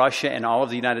 all of Russia, and all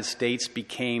of the United States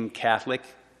became Catholic?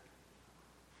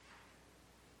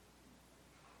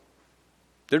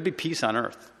 There'd be peace on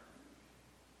earth.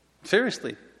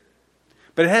 Seriously.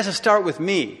 But it has to start with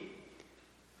me.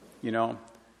 You know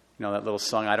that little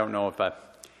song, I don't know if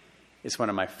it's one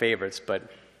of my favorites, but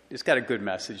it's got a good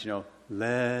message,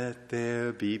 Let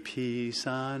there be peace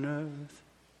on earth,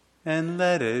 and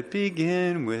let it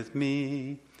begin with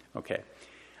me. Okay.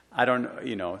 I don't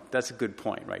know, that's a good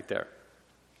point right there.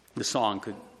 The song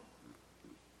could,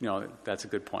 that's a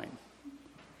good point.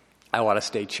 I want to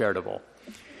stay charitable.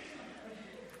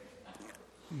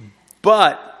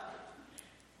 But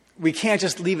we can't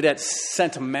just leave it at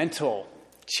sentimental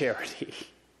charity.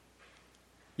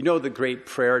 You know the great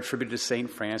prayer attributed to St.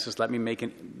 Francis, let me make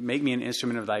me an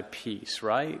instrument of thy peace,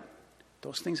 right?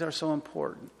 Those things are so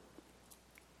important.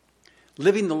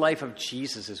 Living the life of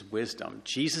Jesus is wisdom.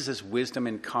 Jesus is wisdom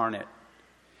incarnate.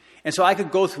 And so I could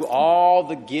go through all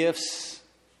the gifts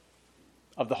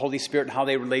of the Holy Spirit and how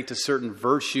they relate to certain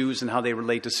virtues and how they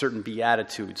relate to certain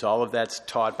beatitudes. All of that's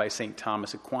taught by St.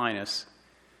 Thomas Aquinas.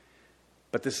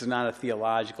 But this is not a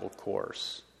theological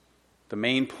course. The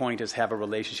main point is have a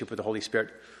relationship with the Holy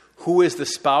Spirit. Who is the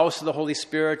spouse of the Holy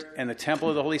Spirit and the temple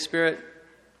of the Holy Spirit?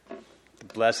 The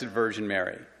Blessed Virgin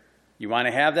Mary. You want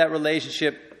to have that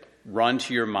relationship? Run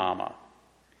to your mama.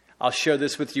 I'll share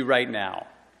this with you right now.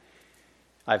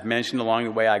 I've mentioned along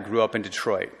the way I grew up in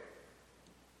Detroit.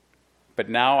 But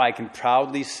now I can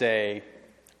proudly say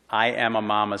I am a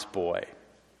mama's boy.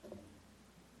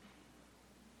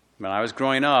 When I was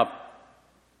growing up,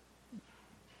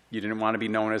 you didn't want to be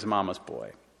known as a mama's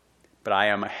boy. But I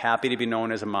am happy to be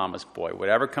known as a mama's boy.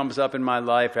 Whatever comes up in my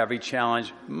life, every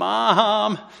challenge,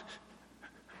 Mom!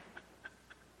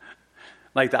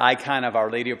 Like the icon of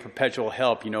Our Lady of Perpetual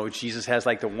Help, Jesus has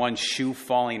like the one shoe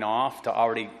falling off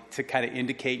to kind of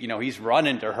indicate, he's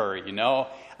running to her,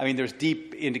 I mean, there's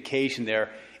deep indication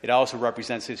there. It also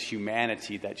represents his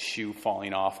humanity, that shoe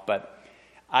falling off. But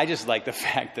I just like the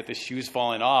fact that the shoe's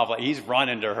falling off. Like he's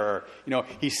running to her.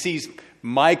 He sees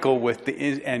Michael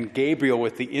and Gabriel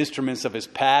with the instruments of his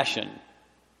passion.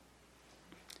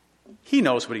 He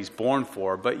knows what he's born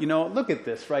for. But, look at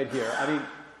this right here. I mean,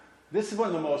 this is one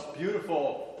of the most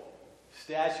beautiful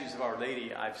statues of Our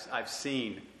Lady I've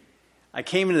seen. I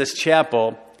came into this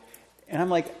chapel, and I'm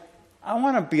like, I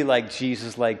want to be like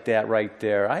Jesus like that right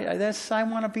there. I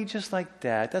want to be just like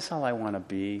that. That's all I want to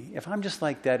be. If I'm just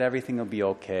like that, everything will be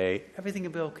okay. Everything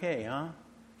will be okay, huh?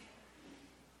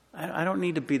 I don't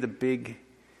need to be the big,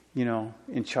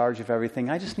 in charge of everything.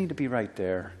 I just need to be right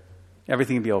there.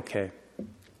 Everything will be okay.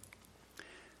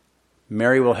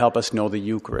 Mary will help us know the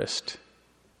Eucharist.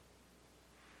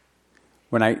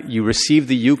 When you receive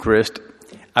the Eucharist,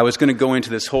 I was going to go into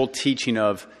this whole teaching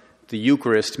of the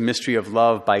Eucharist, Mystery of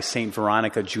Love by St.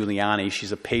 Veronica Giuliani.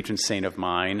 She's a patron saint of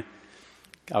mine.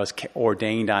 I was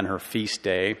ordained on her feast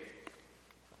day.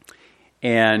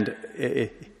 And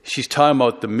she's talking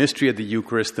about the mystery of the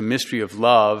Eucharist, the mystery of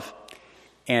love,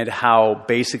 and how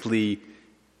basically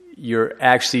you're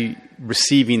actually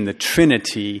receiving the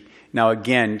Trinity. Now,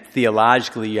 again,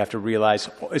 theologically, you have to realize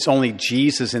it's only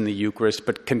Jesus in the Eucharist,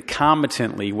 but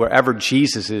concomitantly, wherever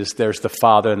Jesus is, there's the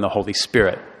Father and the Holy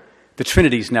Spirit. The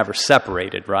Trinity's never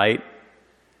separated, right?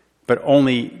 But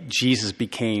only Jesus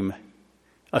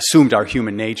assumed our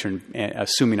human nature and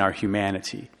assuming our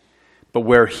humanity. But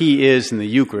where he is in the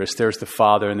Eucharist, there's the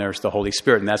Father and there's the Holy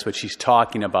Spirit, and that's what she's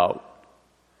talking about.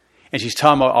 And she's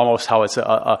talking about almost how it's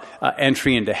an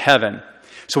entry into heaven.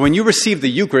 So when you receive the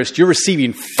Eucharist, you're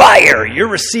receiving fire. You're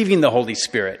receiving the Holy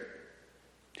Spirit.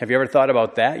 Have you ever thought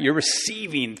about that? You're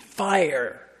receiving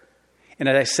fire. And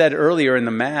as I said earlier in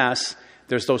the Mass,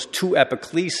 there's those two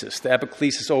epiclesis, the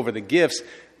epiclesis over the gifts,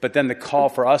 but then the call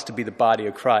for us to be the body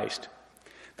of Christ.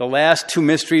 The last two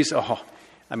mysteries, I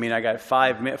got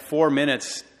 4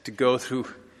 minutes to go through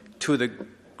two of the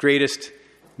greatest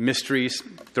mysteries.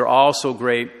 They're all so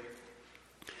great.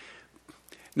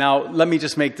 Now, let me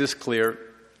just make this clear.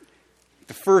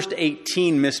 The first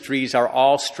 18 mysteries are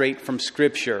all straight from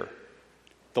Scripture.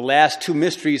 The last two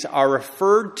mysteries are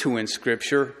referred to in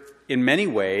Scripture in many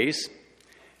ways.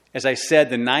 As I said,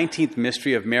 the 19th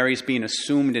mystery of Mary's being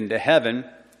assumed into heaven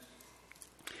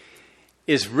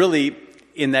is really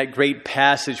in that great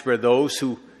passage where those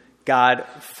who God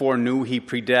foreknew, he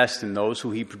predestined. Those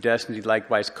who he predestined, he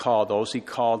likewise called. Those he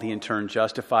called, he in turn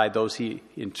justified. Those he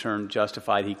in turn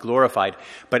justified, he glorified.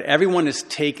 But everyone is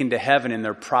taken to heaven in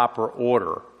their proper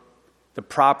order. The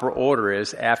proper order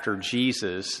is after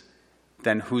Jesus,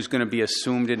 then who's going to be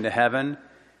assumed into heaven?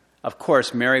 Of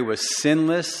course, Mary was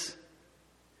sinless.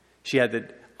 She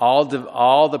had all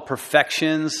the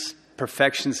perfections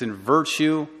in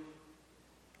virtue.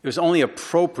 It was only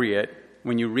appropriate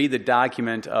when you read the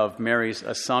document of Mary's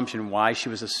assumption why she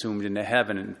was assumed into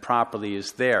heaven and properly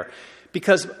is there.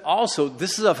 Because also,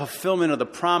 this is a fulfillment of the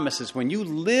promises. When you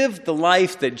live the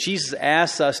life that Jesus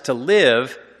asks us to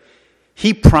live,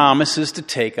 he promises to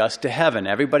take us to heaven.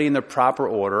 Everybody in their proper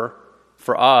order.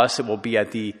 For us, it will be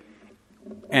at the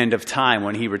end of time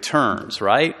when he returns,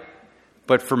 right?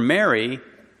 But for Mary,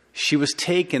 she was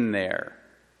taken there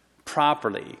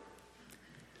properly.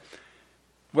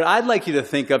 What I'd like you to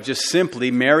think of just simply,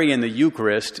 Mary and the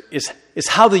Eucharist, is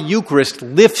how the Eucharist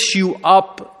lifts you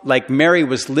up like Mary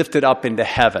was lifted up into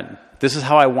heaven. This is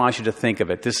how I want you to think of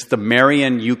it. This is the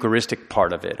Marian Eucharistic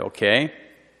part of it, okay?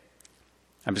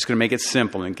 I'm just going to make it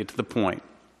simple and get to the point.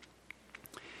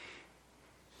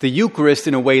 The Eucharist,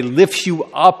 in a way, lifts you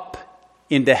up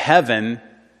into heaven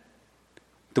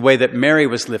the way that Mary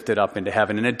was lifted up into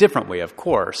heaven, in a different way, of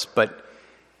course, but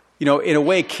in a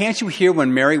way, can't you hear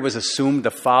when Mary was assumed, the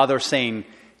Father saying,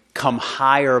 "Come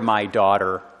higher, my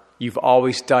daughter. You've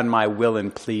always done my will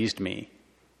and pleased me."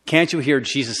 Can't you hear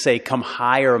Jesus say, "Come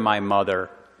higher, my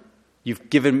mother. You've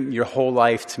given your whole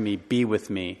life to me. Be with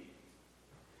me."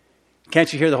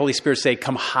 Can't you hear the Holy Spirit say,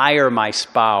 come higher, my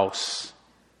spouse.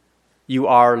 You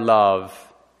are love.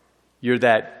 You're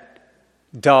that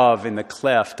dove in the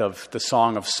cleft of the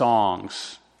Song of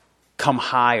Songs. Come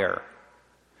higher.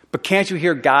 But can't you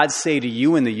hear God say to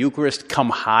you in the Eucharist, come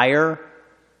higher,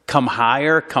 come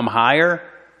higher, come higher?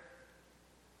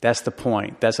 That's the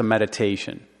point. That's a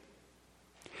meditation.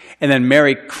 And then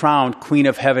Mary crowned Queen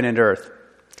of Heaven and Earth.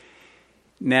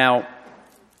 Now,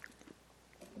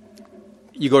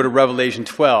 you go to Revelation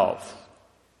 12.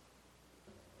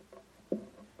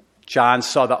 John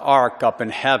saw the ark up in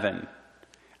heaven.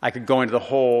 I could go into the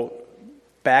whole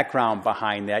background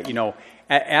behind that. You know,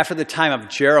 after the time of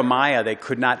Jeremiah, they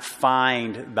could not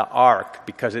find the ark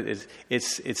because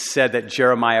it's said that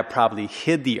Jeremiah probably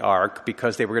hid the ark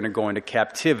because they were going to go into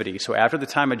captivity. So after the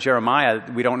time of Jeremiah,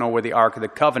 we don't know where the Ark of the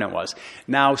Covenant was.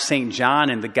 Now St. John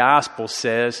in the Gospel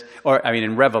says,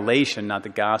 in Revelation, not the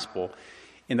Gospel,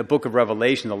 in the book of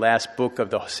Revelation, the last book of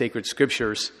the sacred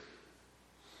scriptures,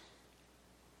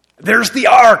 there's the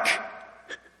ark.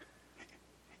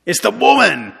 It's the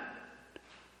woman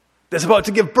that's about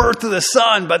to give birth to the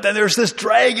son, but then there's this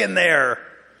dragon there.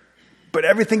 But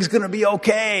everything's going to be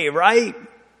okay, right?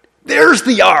 There's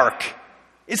the ark.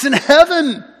 It's in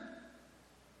heaven.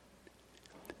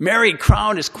 Mary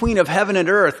crowned as Queen of Heaven and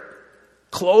Earth,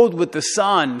 clothed with the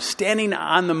sun, standing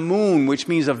on the moon, which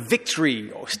means a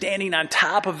victory, standing on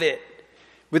top of it,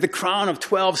 with a crown of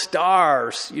 12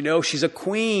 stars. You know, she's a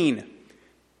queen.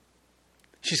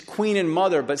 She's queen and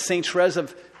mother, but St. Therese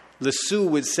of Lisieux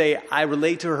would say, I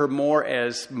relate to her more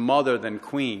as mother than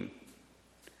queen.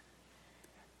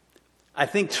 I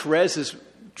think Therese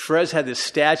had this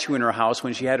statue in her house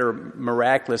when she had her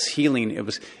miraculous healing.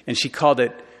 And she called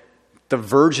it the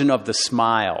Virgin of the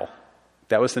Smile.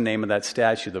 That was the name of that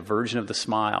statue, the Virgin of the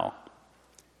Smile.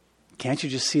 Can't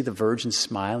you just see the Virgin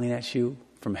smiling at you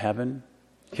from heaven?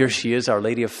 Here she is, Our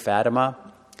Lady of Fatima.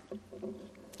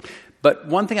 But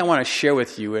one thing I want to share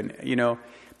with you, and you know,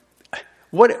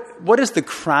 what is the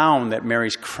crown that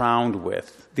Mary's crowned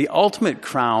with? The ultimate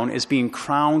crown is being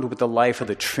crowned with the life of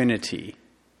the Trinity.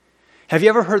 Have you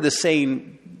ever heard the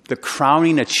saying, the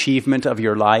crowning achievement of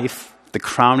your life? The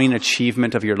crowning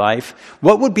achievement of your life?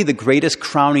 What would be the greatest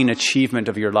crowning achievement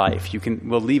of your life?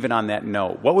 We'll leave it on that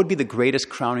note. What would be the greatest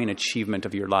crowning achievement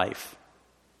of your life?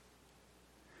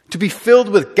 To be filled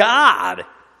with God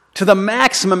to the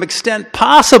maximum extent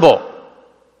possible.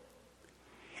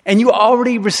 And you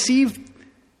already received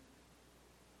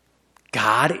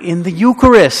God in the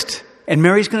Eucharist. And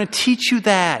Mary's going to teach you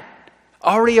that.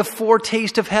 Already a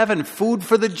foretaste of heaven, food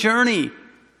for the journey.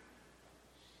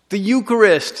 The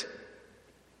Eucharist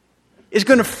is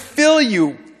going to fill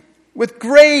you with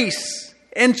grace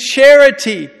and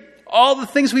charity. All the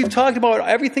things we've talked about,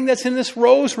 everything that's in this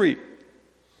rosary.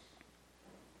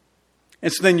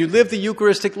 And so then you live the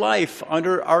Eucharistic life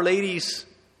under Our Lady's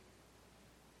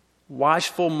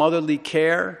watchful motherly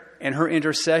care and her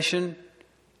intercession,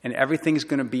 and everything's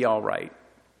going to be all right.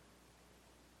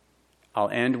 I'll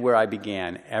end where I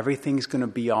began. Everything's going to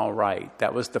be all right.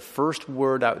 That was the first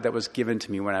word that was given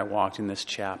to me when I walked in this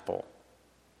chapel.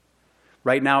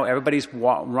 Right now, everybody's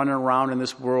running around in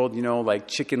this world, you know, like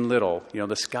Chicken Little. You know,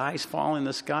 the sky's falling,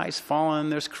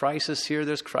 there's crisis here,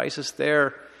 there's crisis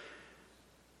there.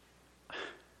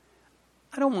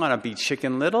 I don't want to be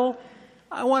Chicken Little.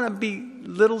 I want to be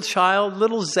little child,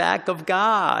 little Zach of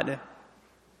God.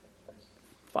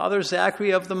 Father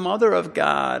Zachary of the Mother of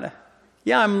God.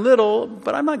 Yeah, I'm little,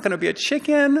 but I'm not going to be a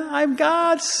chicken. I'm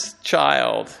God's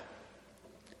child.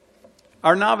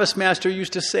 Our novice master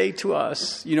used to say to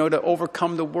us, you know, to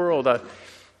overcome the world,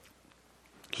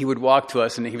 he would walk to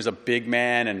us, and he was a big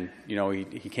man, and, you know,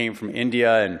 he came from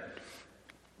India, and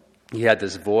he had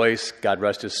this voice. God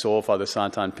rest his soul, Father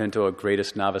Santan Pinto, a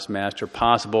greatest novice master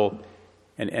possible.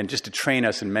 And just to train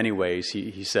us in many ways,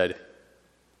 he said,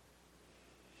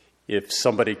 if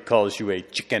somebody calls you a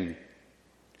chicken,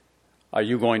 are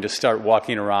you going to start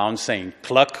walking around saying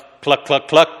cluck, cluck, cluck,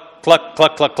 cluck, cluck,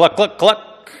 cluck, cluck, cluck, cluck,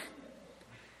 cluck?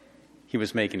 He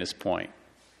was making his point.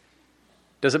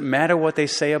 Does it matter what they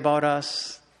say about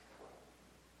us?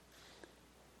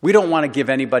 We don't want to give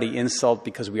anybody insult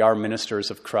because we are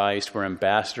ministers of Christ. We're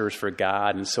ambassadors for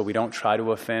God, and so we don't try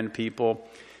to offend people.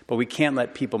 But we can't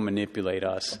let people manipulate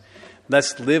us.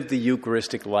 Let's live the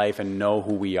Eucharistic life and know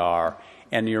who we are.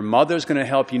 And your mother's going to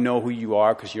help you know who you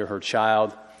are because you're her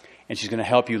child. And she's going to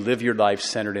help you live your life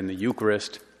centered in the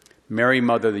Eucharist. Mary,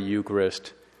 Mother of the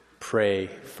Eucharist, pray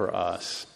for us.